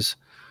was,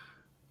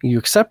 you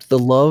accept the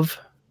love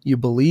you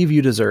believe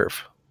you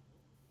deserve.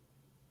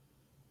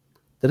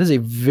 That is a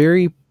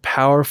very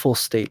powerful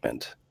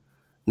statement.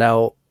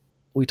 Now,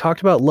 we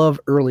talked about love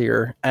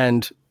earlier,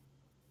 and,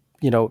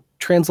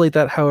 translate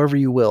that however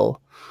you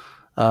will.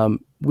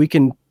 We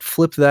can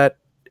flip that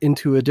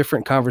into a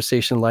different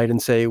conversation light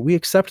and say, we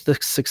accept the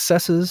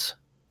successes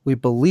we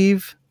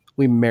believe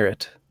we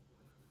merit.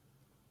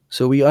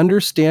 So we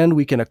understand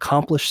we can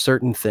accomplish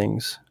certain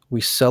things.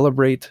 We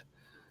celebrate,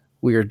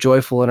 we are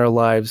joyful in our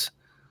lives,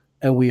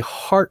 and we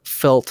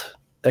heartfelt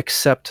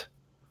accept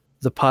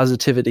the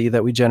positivity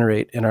that we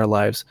generate in our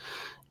lives.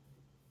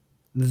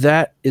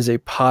 That is a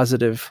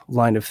positive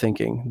line of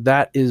thinking.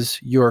 That is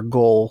your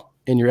goal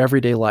in your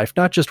everyday life,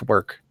 not just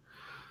work.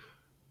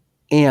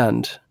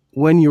 And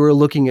when you are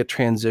looking at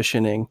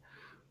transitioning,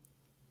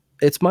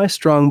 it's my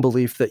strong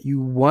belief that you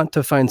want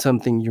to find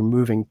something you're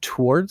moving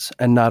towards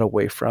and not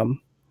away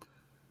from.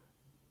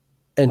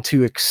 And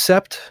to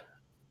accept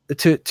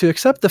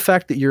the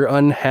fact that you're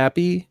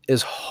unhappy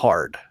is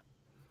hard.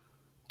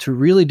 To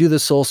really do the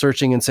soul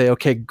searching and say,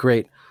 okay,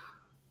 great,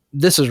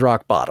 this is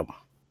rock bottom,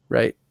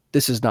 right?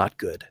 This is not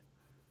good.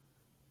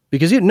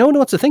 Because no one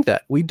wants to think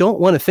that. We don't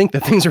want to think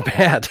that things are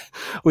bad.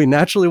 We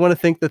naturally want to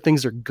think that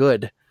things are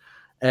good.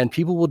 And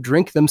people will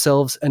drink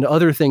themselves and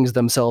other things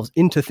themselves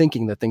into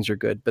thinking that things are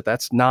good, but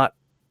that's not,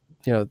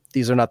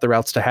 these are not the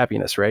routes to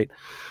happiness, right?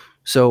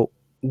 So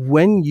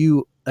when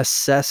you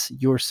assess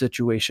your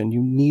situation,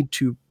 you need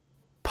to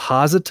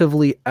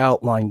positively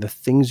outline the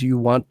things you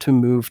want to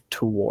move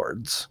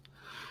towards.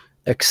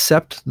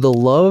 Accept the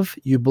love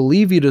you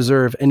believe you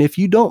deserve. And if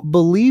you don't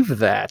believe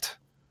that,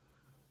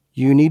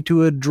 you need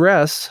to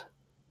address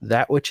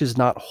that which is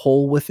not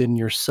whole within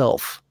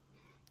yourself.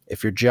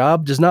 If your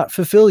job does not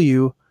fulfill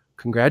you,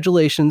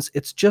 congratulations,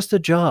 it's just a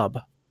job.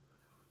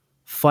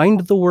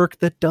 Find the work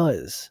that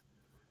does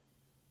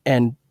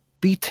and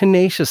be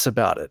tenacious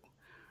about it.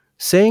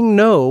 Saying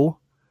no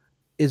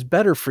is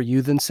better for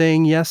you than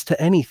saying yes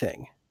to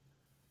anything.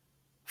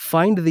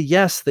 Find the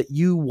yes that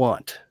you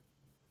want,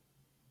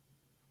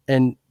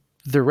 and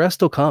the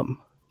rest will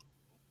come.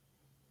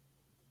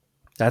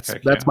 That's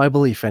my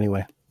belief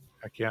anyway.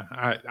 Heck yeah.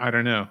 I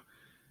don't know.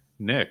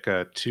 Nick,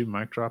 2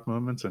 mic drop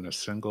moments in a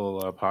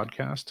single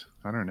podcast.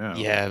 I don't know.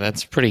 Yeah,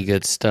 that's pretty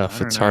good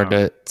stuff.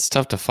 It's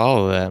tough to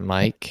follow that,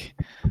 Mike.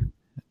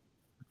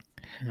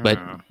 But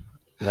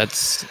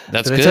that's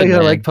Did good. I tell you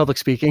man. I like public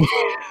speaking?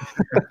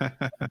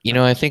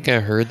 I think I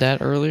heard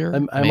that earlier.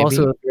 I'm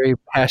also a very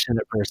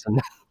passionate person.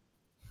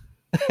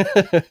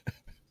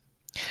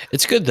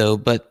 It's good though,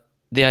 but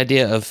the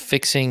idea of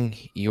fixing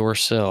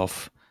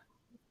yourself,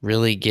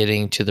 really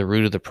getting to the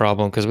root of the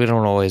problem, because we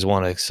don't always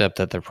want to accept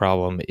that the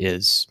problem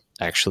is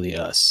actually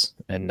us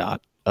and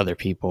not other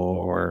people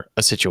or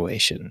a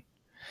situation.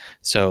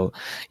 So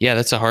yeah,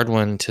 that's a hard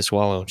one to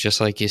swallow.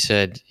 Just like you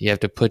said, you have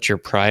to put your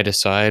pride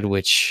aside,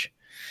 which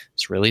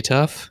is really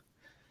tough,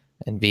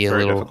 and be a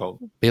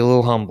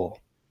little humble.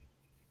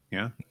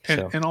 Yeah.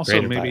 And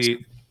also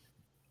maybe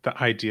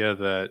the idea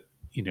that,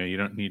 you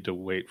don't need to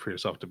wait for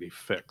yourself to be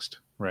fixed,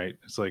 right?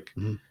 It's like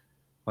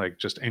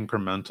just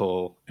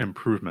incremental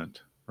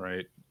improvement,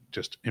 right?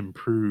 Just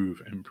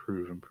improve.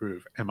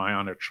 Am I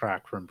on a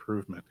track for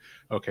improvement?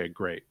 Okay,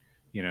 great.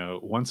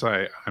 Once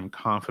I'm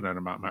confident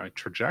about my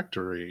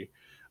trajectory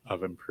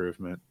of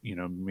improvement,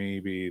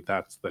 maybe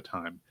that's the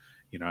time.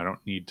 I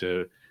don't need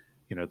to,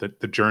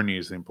 the journey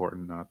is the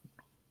important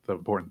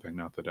thing,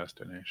 not the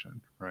destination,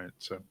 right?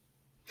 So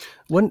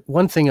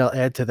one thing I'll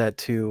add to that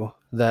too,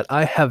 that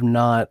I have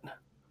not,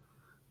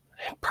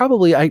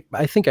 probably I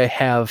think I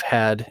have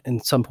had in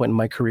some point in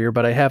my career,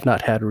 but I have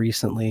not had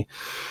recently,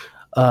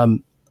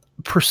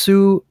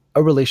 pursue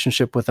a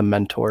relationship with a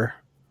mentor.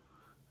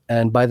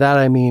 And by that,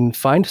 I mean,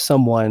 find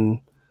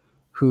someone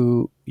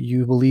who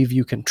you believe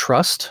you can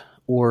trust,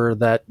 or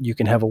that you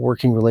can have a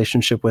working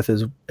relationship with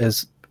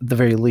as the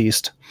very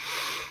least.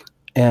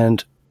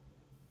 And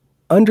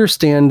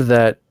understand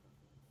that,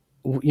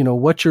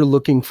 what you're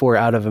looking for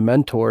out of a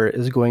mentor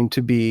is going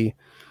to be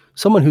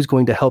someone who's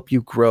going to help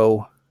you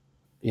grow,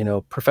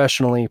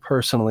 professionally,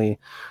 personally.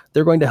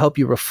 They're going to help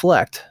you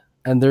reflect,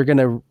 and they're going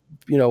to,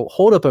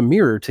 hold up a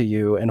mirror to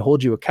you and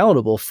hold you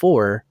accountable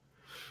for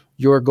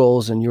your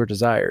goals and your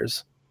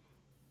desires.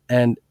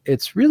 And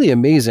it's really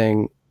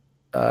amazing,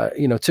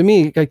 to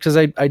me, because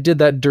I did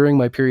that during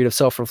my period of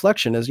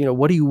self-reflection, is,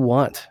 what do you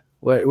want?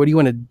 What do you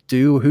want to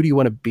do? Who do you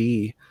want to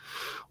be?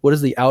 What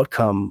is the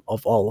outcome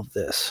of all of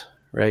this?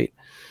 Right.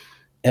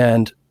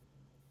 And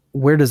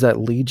where does that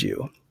lead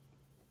you?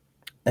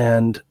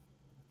 And,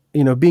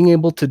 being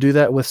able to do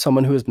that with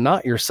someone who is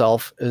not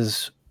yourself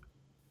is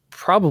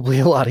probably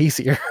a lot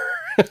easier.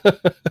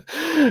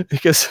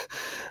 Because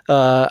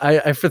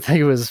I think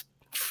it was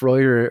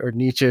Freud or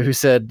Nietzsche who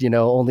said,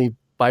 only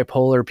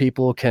bipolar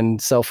people can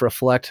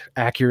self-reflect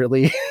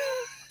accurately.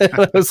 And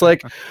I was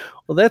like,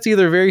 well, that's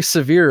either very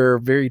severe or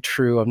very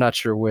true. I'm not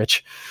sure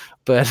which,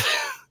 but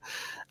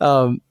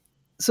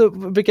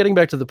but getting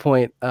back to the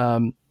point,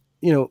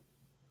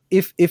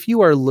 if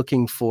you are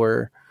looking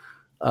for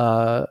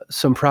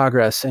some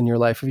progress in your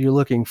life, if you're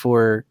looking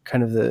for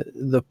kind of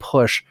the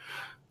push,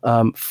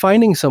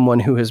 finding someone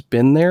who has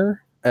been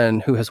there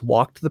and who has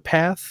walked the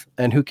path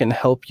and who can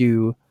help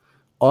you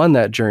on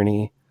that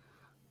journey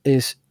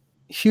is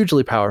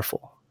hugely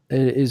powerful.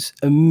 It is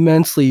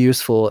immensely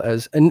useful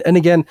and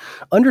again,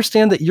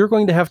 understand that you're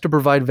going to have to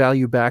provide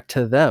value back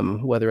to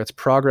them, whether it's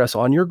progress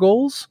on your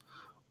goals,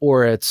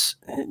 or it's,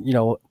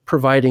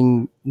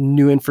 providing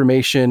new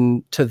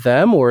information to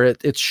them, or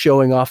it's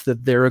showing off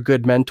that they're a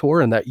good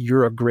mentor and that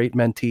you're a great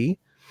mentee.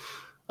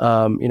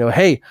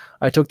 Hey,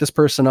 I took this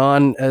person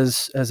on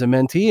as a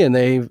mentee and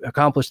they've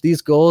accomplished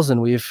these goals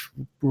and we've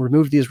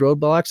removed these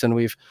roadblocks and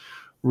we've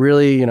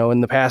really, in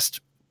the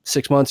past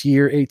 6 months,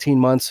 year, 18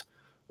 months,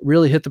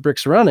 really hit the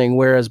bricks running.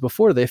 Whereas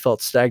before they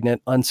felt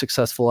stagnant,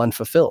 unsuccessful,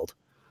 unfulfilled.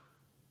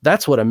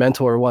 That's what a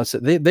mentor wants.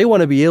 They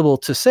want to be able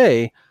to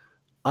say,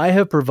 I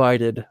have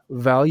provided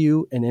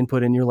value and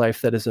input in your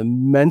life that is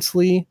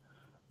immensely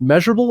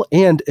measurable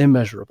and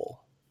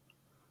immeasurable.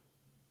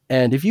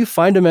 And if you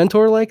find a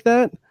mentor like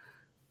that,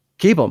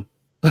 keep them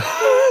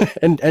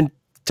and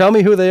tell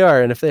me who they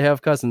are and if they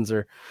have cousins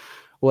or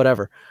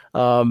whatever.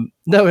 No,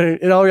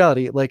 in all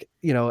reality,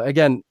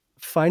 again,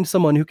 find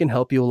someone who can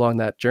help you along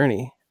that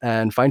journey,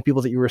 and find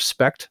people that you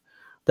respect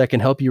that can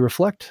help you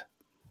reflect.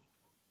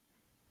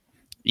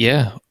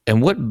 Yeah.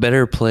 And what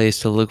better place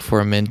to look for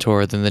a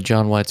mentor than the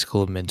John White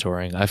School of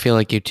Mentoring? I feel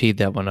like you teed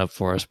that one up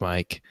for us,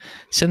 Mike.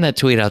 Send that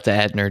tweet out to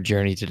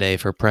 @NerdJourney today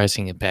for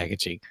pricing and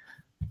packaging.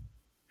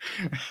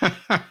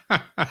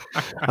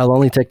 I'll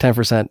only take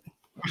 10%.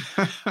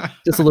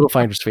 Just a little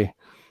finder's fee.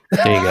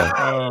 There you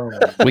go.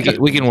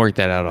 We can work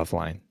that out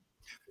offline.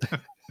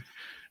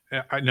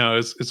 I know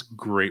it's a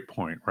great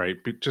point, right?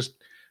 But just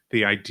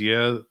the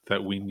idea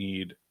that we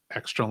need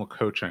external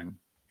coaching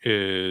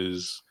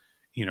is,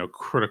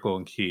 critical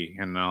and key.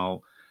 And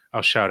I'll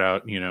shout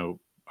out,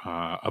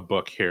 a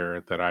book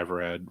here that I've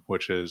read,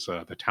 which is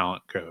The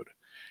Talent Code.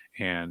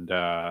 And,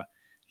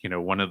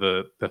 one of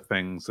the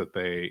things that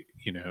they,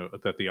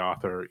 that the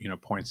author,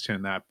 points to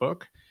in that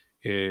book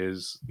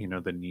is,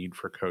 the need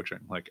for coaching,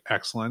 like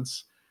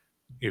excellence.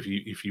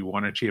 If you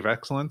want to achieve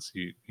excellence,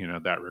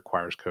 that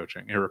requires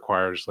coaching. It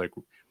requires like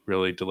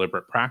really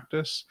deliberate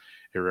practice.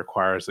 It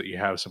requires that you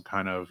have some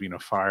kind of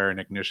fire and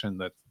ignition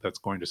that's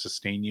going to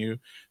sustain you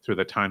through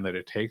the time that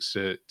it takes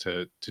to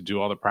do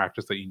all the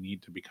practice that you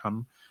need to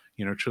become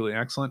truly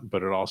excellent.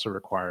 But it also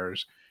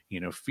requires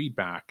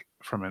feedback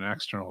from an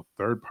external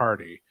third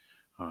party,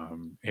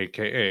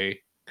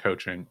 aka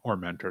coaching or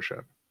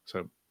mentorship.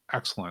 So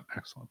excellent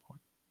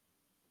point.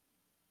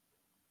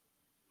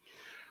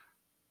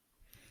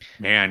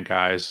 Man,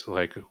 guys,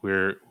 like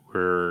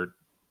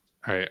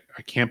I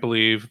can't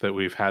believe that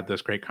we've had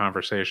this great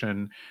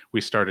conversation.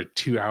 We started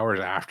 2 hours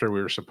after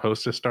we were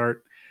supposed to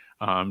start,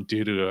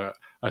 due to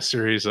a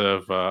series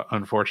of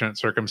unfortunate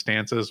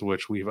circumstances,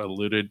 which we've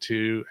alluded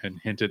to and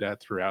hinted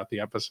at throughout the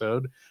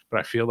episode. But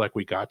I feel like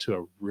we got to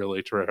a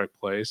really terrific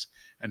place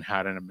and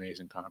had an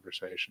amazing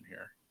conversation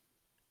here.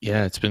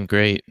 Yeah, it's been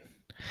great.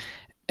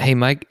 Hey,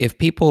 Mike, if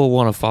people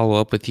want to follow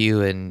up with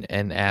you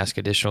and ask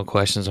additional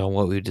questions on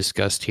what we've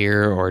discussed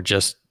here, or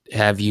just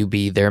have you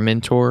be their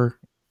mentor,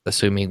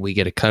 assuming we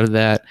get a cut of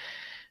that,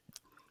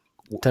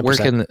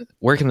 10%.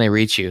 where can they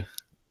reach you?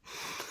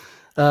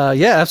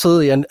 Yeah,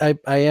 absolutely. And I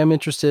am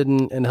interested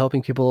in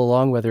helping people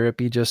along, whether it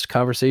be just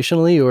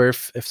conversationally or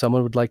if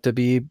someone would like to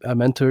be a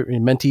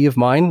mentee of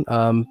mine,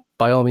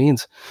 by all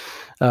means.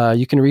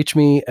 You can reach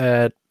me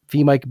at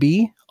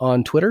vmikeb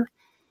on Twitter.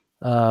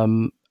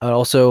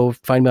 Also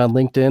find me on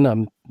LinkedIn.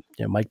 I'm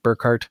Mike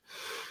Burkhart.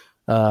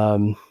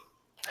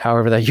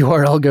 However that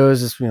URL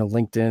goes is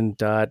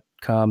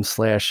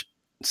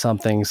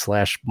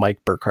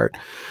linkedin.com/something/Mike Burkhart.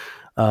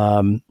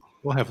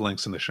 We'll have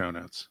links in the show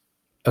notes.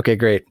 Okay,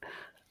 great.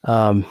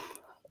 But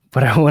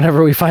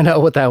whenever we find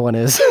out what that one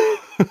is,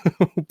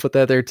 put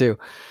that there too.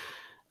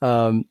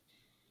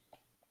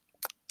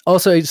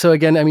 Also, so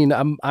again, I mean,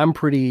 I'm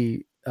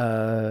pretty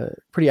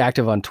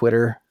active on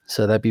Twitter.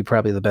 So that'd be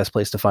probably the best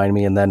place to find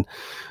me. And then,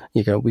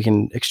 we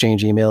can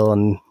exchange email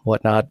and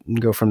whatnot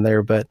and go from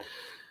there. But,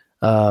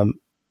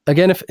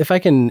 again, if I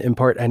can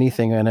impart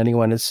anything on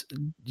anyone, it's,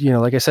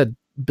 like I said,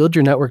 build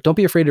your network. Don't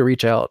be afraid to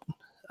reach out.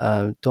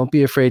 Don't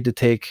be afraid to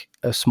take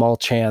a small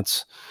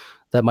chance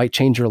that might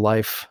change your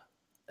life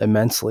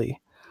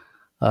immensely.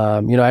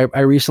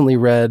 I recently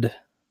read,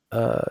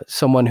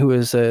 someone who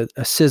is a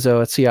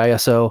CISO at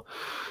CISO,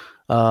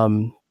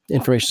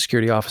 information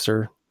security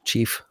officer,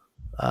 chief,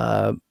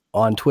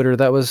 on Twitter.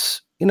 That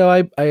was,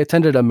 I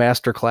attended a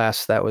master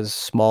class that was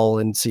small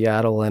in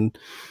Seattle, and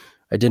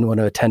I didn't want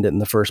to attend it in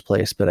the first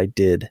place, but I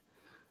did.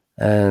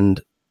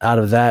 And out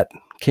of that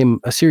came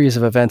a series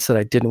of events that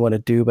I didn't want to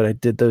do, but I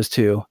did those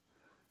too.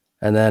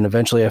 And then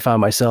eventually I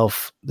found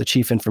myself the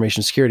chief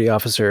information security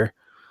officer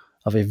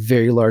of a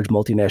very large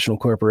multinational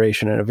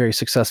corporation, and a very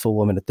successful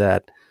woman at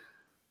that.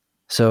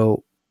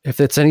 So if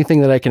it's anything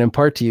that I can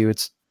impart to you,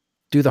 it's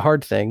do the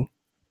hard thing,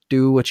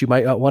 do what you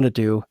might not want to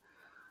do,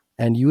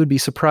 and you would be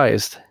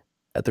surprised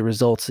at the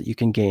results that you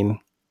can gain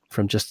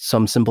from just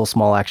some simple,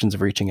 small actions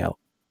of reaching out.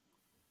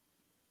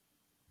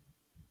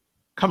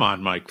 Come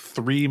on, Mike.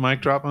 3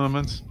 mic drop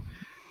moments.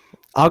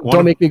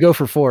 Don't make me go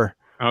for 4.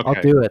 Okay. I'll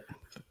do it.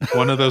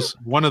 One of those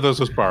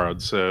was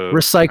borrowed. So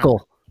recycle.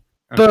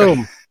 Okay.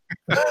 Boom.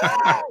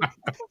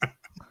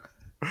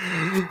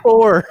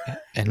 4.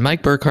 And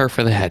Mike Burkhart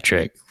for the hat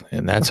trick.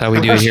 And that's how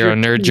we do it here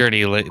on Nerd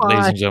Journey, ladies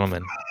and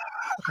gentlemen.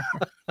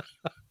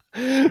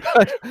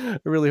 I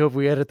really hope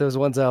we edit those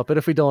ones out, but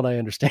if we don't, I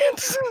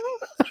understand.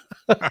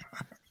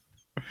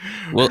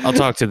 Well, I'll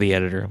talk to the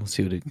editor. We'll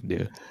see what it can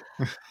do.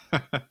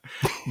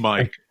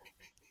 Mike,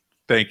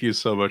 thank you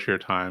so much for your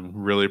time.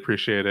 Really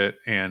appreciate it.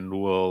 And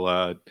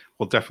we'll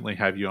definitely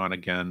have you on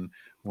again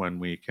when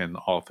we can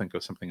all think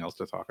of something else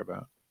to talk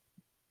about.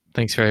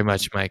 Thanks very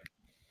much, Mike.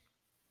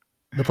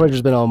 The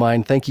pleasure's been all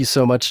mine. Thank you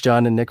so much,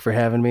 John and Nick, for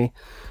having me.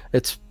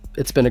 It's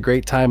been a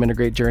great time and a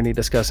great journey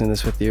discussing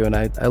this with you, and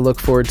I look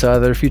forward to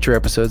other future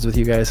episodes with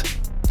you guys.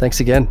 Thanks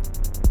again.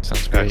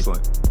 Sounds great.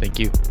 Excellent. Thank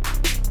you.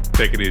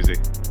 Take it easy.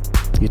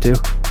 You too.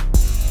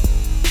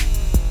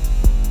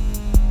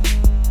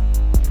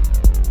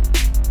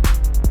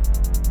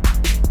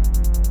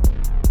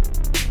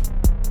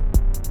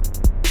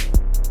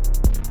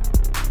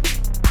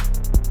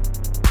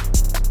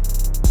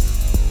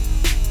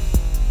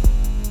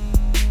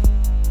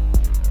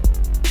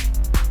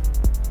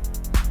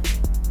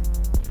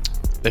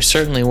 There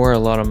certainly were a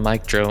lot of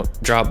mic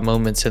drop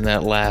moments in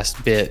that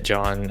last bit,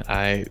 John.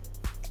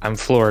 I'm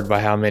floored by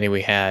how many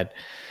we had.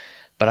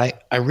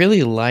 But I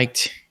really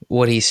liked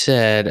what he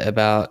said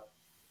about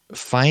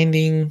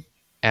finding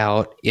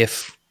out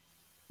if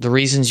the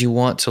reasons you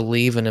want to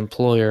leave an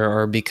employer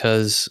are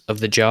because of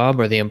the job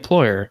or the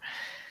employer.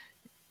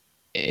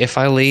 If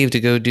I leave to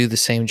go do the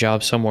same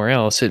job somewhere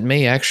else, it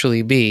may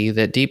actually be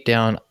that deep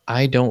down,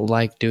 I don't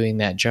like doing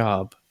that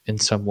job in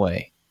some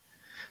way.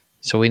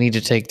 So we need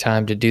to take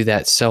time to do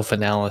that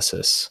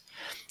self-analysis.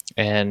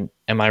 And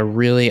am I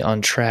really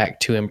on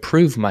track to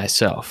improve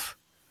myself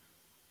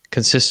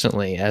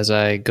consistently as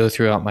I go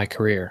throughout my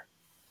career?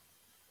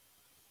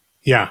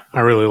 Yeah, I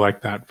really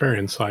like that. Very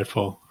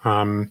insightful.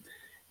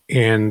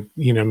 And,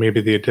 maybe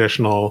the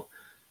additional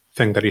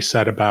thing that he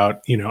said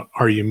about,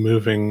 are you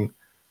moving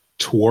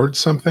towards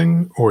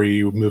something or are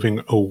you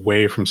moving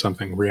away from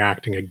something,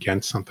 reacting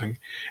against something?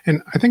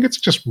 And I think it's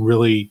just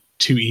really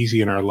too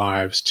easy in our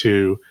lives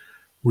to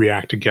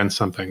react against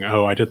something.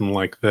 Oh, I didn't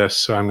like this,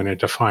 so I'm going to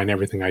define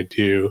everything I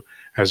do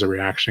as a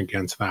reaction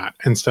against that,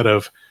 instead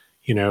of,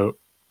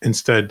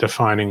 instead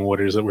defining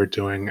what it is that we're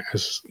doing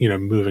as,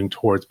 moving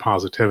towards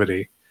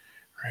positivity,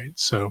 right?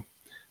 So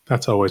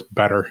that's always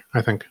better,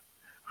 I think,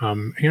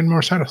 and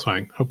more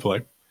satisfying,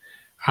 hopefully.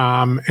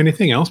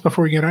 Anything else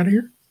before we get out of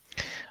here?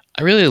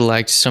 I really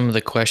liked some of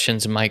the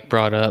questions Mike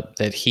brought up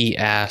that he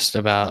asked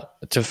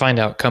about to find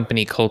out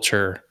company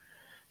culture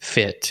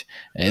fit.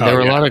 There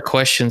were a lot of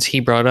questions he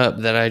brought up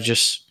that I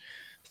just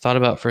thought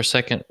about for a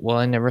second. Well,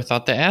 I never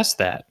thought to ask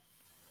that.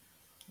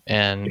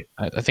 And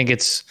I think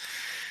it's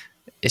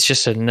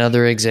just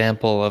another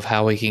example of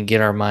how we can get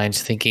our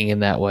minds thinking in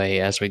that way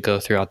as we go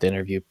throughout the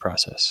interview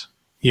process.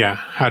 Yeah.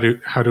 How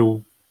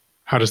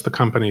does the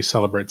company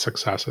celebrate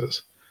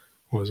successes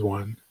was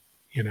one,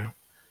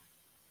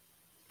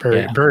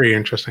 very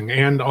interesting,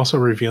 and also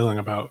revealing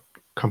about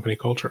company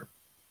culture.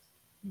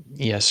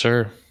 Yes,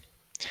 sir.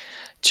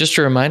 Just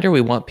a reminder,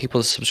 we want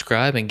people to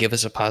subscribe and give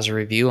us a positive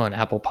review on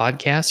Apple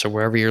Podcasts or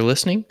wherever you're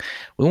listening.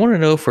 We want to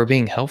know if we're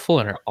being helpful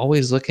and are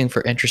always looking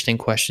for interesting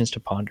questions to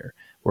ponder.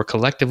 We're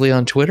collectively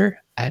on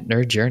Twitter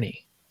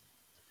 @NerdJourney.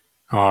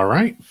 All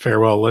right.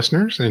 Farewell,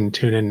 listeners, and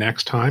tune in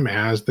next time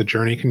as the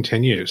journey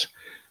continues.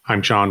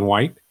 I'm John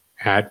White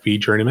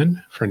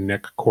 @VJourneyman for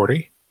Nick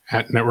Cordy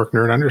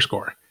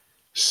 @NetworkNerd_.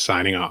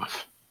 Signing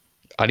off.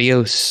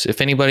 Adios.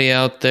 If anybody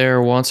out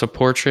there wants a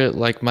portrait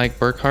like Mike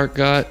Burkhart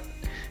got,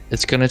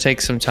 it's going to take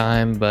some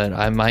time, but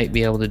I might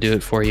be able to do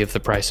it for you if the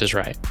price is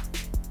right.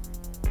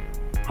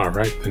 All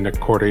right. The Nick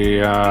Cordy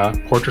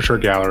Portraiture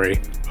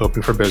Gallery,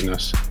 open for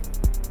business.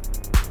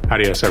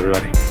 Adios,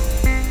 everybody.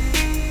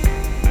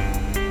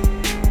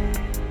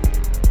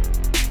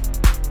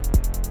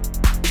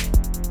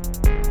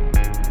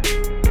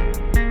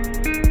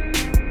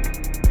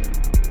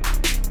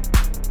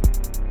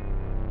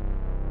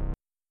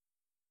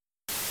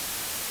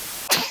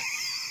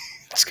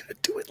 Just gonna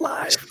do it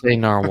live. Say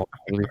narwhal.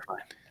 It'll be fine.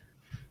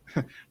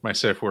 My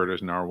safe word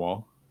is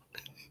narwhal.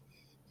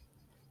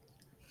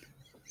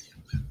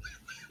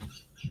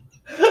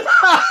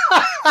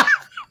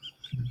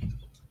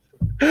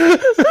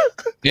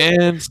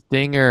 And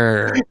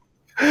stinger.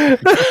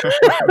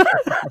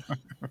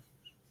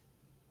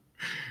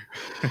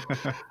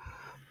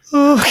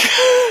 Okay.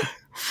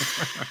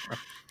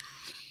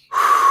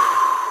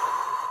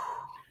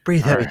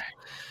 Breathe heavy.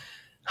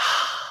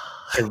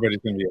 Everybody's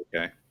gonna be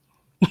okay.